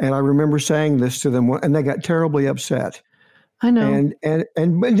 and I remember saying this to them, and they got terribly upset. I know,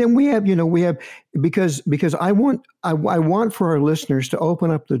 and but then we have because I want for our listeners to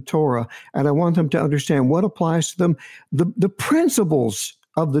open up the Torah, and I want them to understand what applies to them, the principles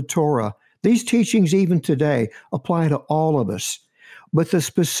of the Torah. These teachings even today apply to all of us. But the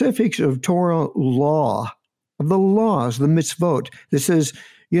specifics of Torah law, of the laws, the mitzvot, this is,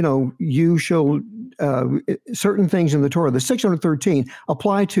 you shall, certain things in the Torah, the 613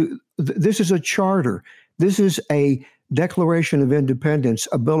 apply to, this is a charter. This is a Declaration of Independence,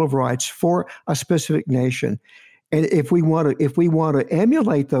 a Bill of Rights for a specific nation. And if we want to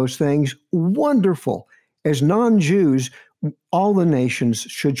emulate those things, wonderful. As non-Jews, all the nations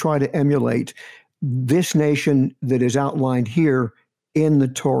should try to emulate this nation that is outlined here in the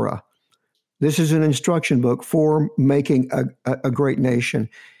Torah. This is an instruction book for making a great nation.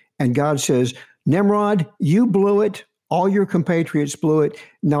 And God says, Nimrod, you blew it. All your compatriots blew it.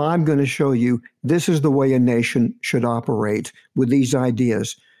 Now I'm going to show you this is the way a nation should operate with these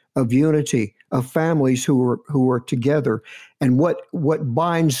ideas of unity, of families who are together. And what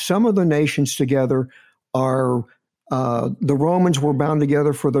binds some of the nations together are the Romans were bound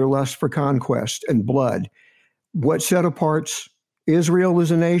together for their lust for conquest and blood. What set apart Israel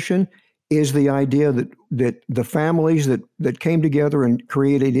as a nation is the idea that the families that came together and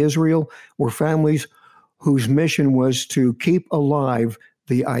created Israel were families whose mission was to keep alive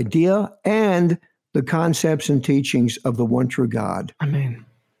the idea and the concepts and teachings of the one true God. Amen.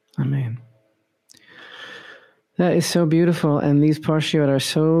 Amen. That is so beautiful, and these parshiot are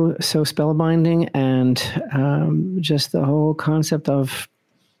so spellbinding, and just the whole concept of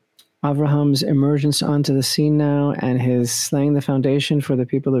Avraham's emergence onto the scene now, and his laying the foundation for the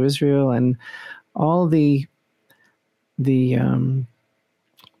people of Israel, and all the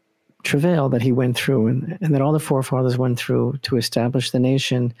travail that he went through, and that all the forefathers went through to establish the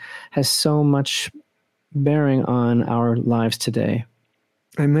nation, has so much bearing on our lives today.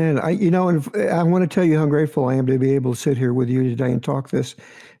 Amen. And I want to tell you how grateful I am to be able to sit here with you today and talk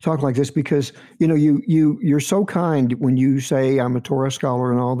like this, because you're so kind when you say I'm a Torah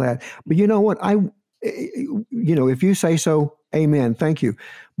scholar and all that. But you know what? If you say so, amen. Thank you.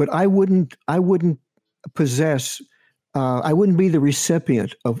 But I wouldn't possess. I wouldn't be the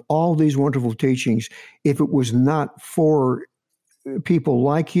recipient of all these wonderful teachings if it was not for people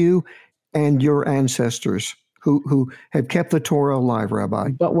like you and your ancestors who have kept the Torah alive, Rabbi.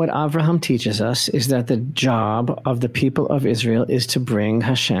 But what Avraham teaches us is that the job of the people of Israel is to bring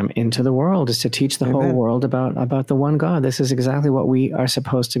Hashem into the world, is to teach the whole world about the one God. This is exactly what we are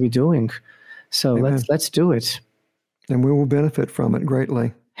supposed to be doing. So let's do it. And we will benefit from it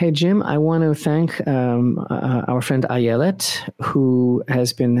greatly. Hey, Jim, I want to thank our friend Ayelet, who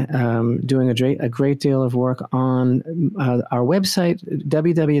has been doing a great deal of work on our website,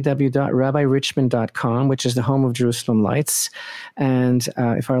 www.rabbirichman.com, which is the home of Jerusalem Lights. And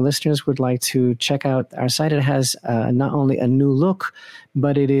if our listeners would like to check out our site, it has not only a new look,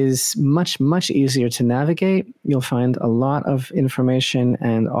 but it is much, much easier to navigate. You'll find a lot of information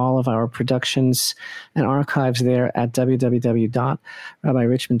and all of our productions and archives there at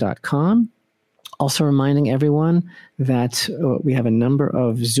www.rabbirichman.com. Also reminding everyone that we have a number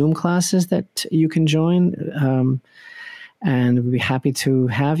of Zoom classes that you can join, and we'd be happy to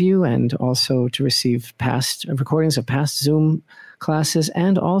have you, and also to receive past recordings of past Zoom classes.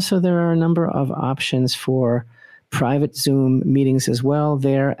 And also there are a number of options for private Zoom meetings as well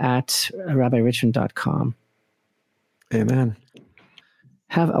there at rabbirichmond.com. Amen.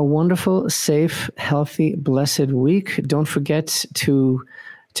 Have a wonderful, safe, healthy, blessed week. Don't forget to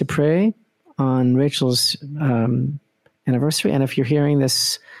pray on Rachel's anniversary. And if you're hearing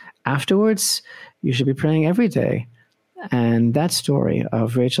this afterwards, you should be praying every day. And that story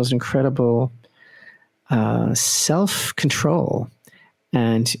of Rachel's incredible self-control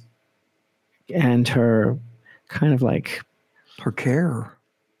and her kind of like her care.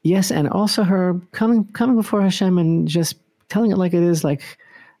 Yes, and also her coming before Hashem and just telling it like it is, like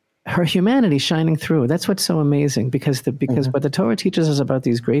her humanity shining through. That's what's so amazing, because what the Torah teaches us about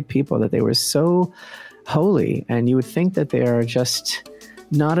these great people, that they were so holy, and you would think that they are just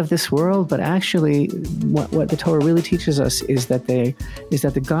not of this world, but actually what the Torah really teaches us is that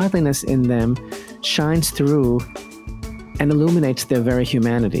the godliness in them shines through and illuminates their very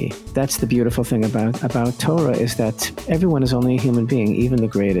humanity. That's the beautiful thing about Torah, is that everyone is only a human being, even the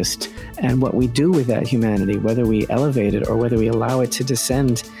greatest. And what we do with that humanity, whether we elevate it or whether we allow it to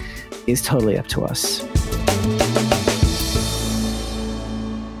descend, is totally up to us.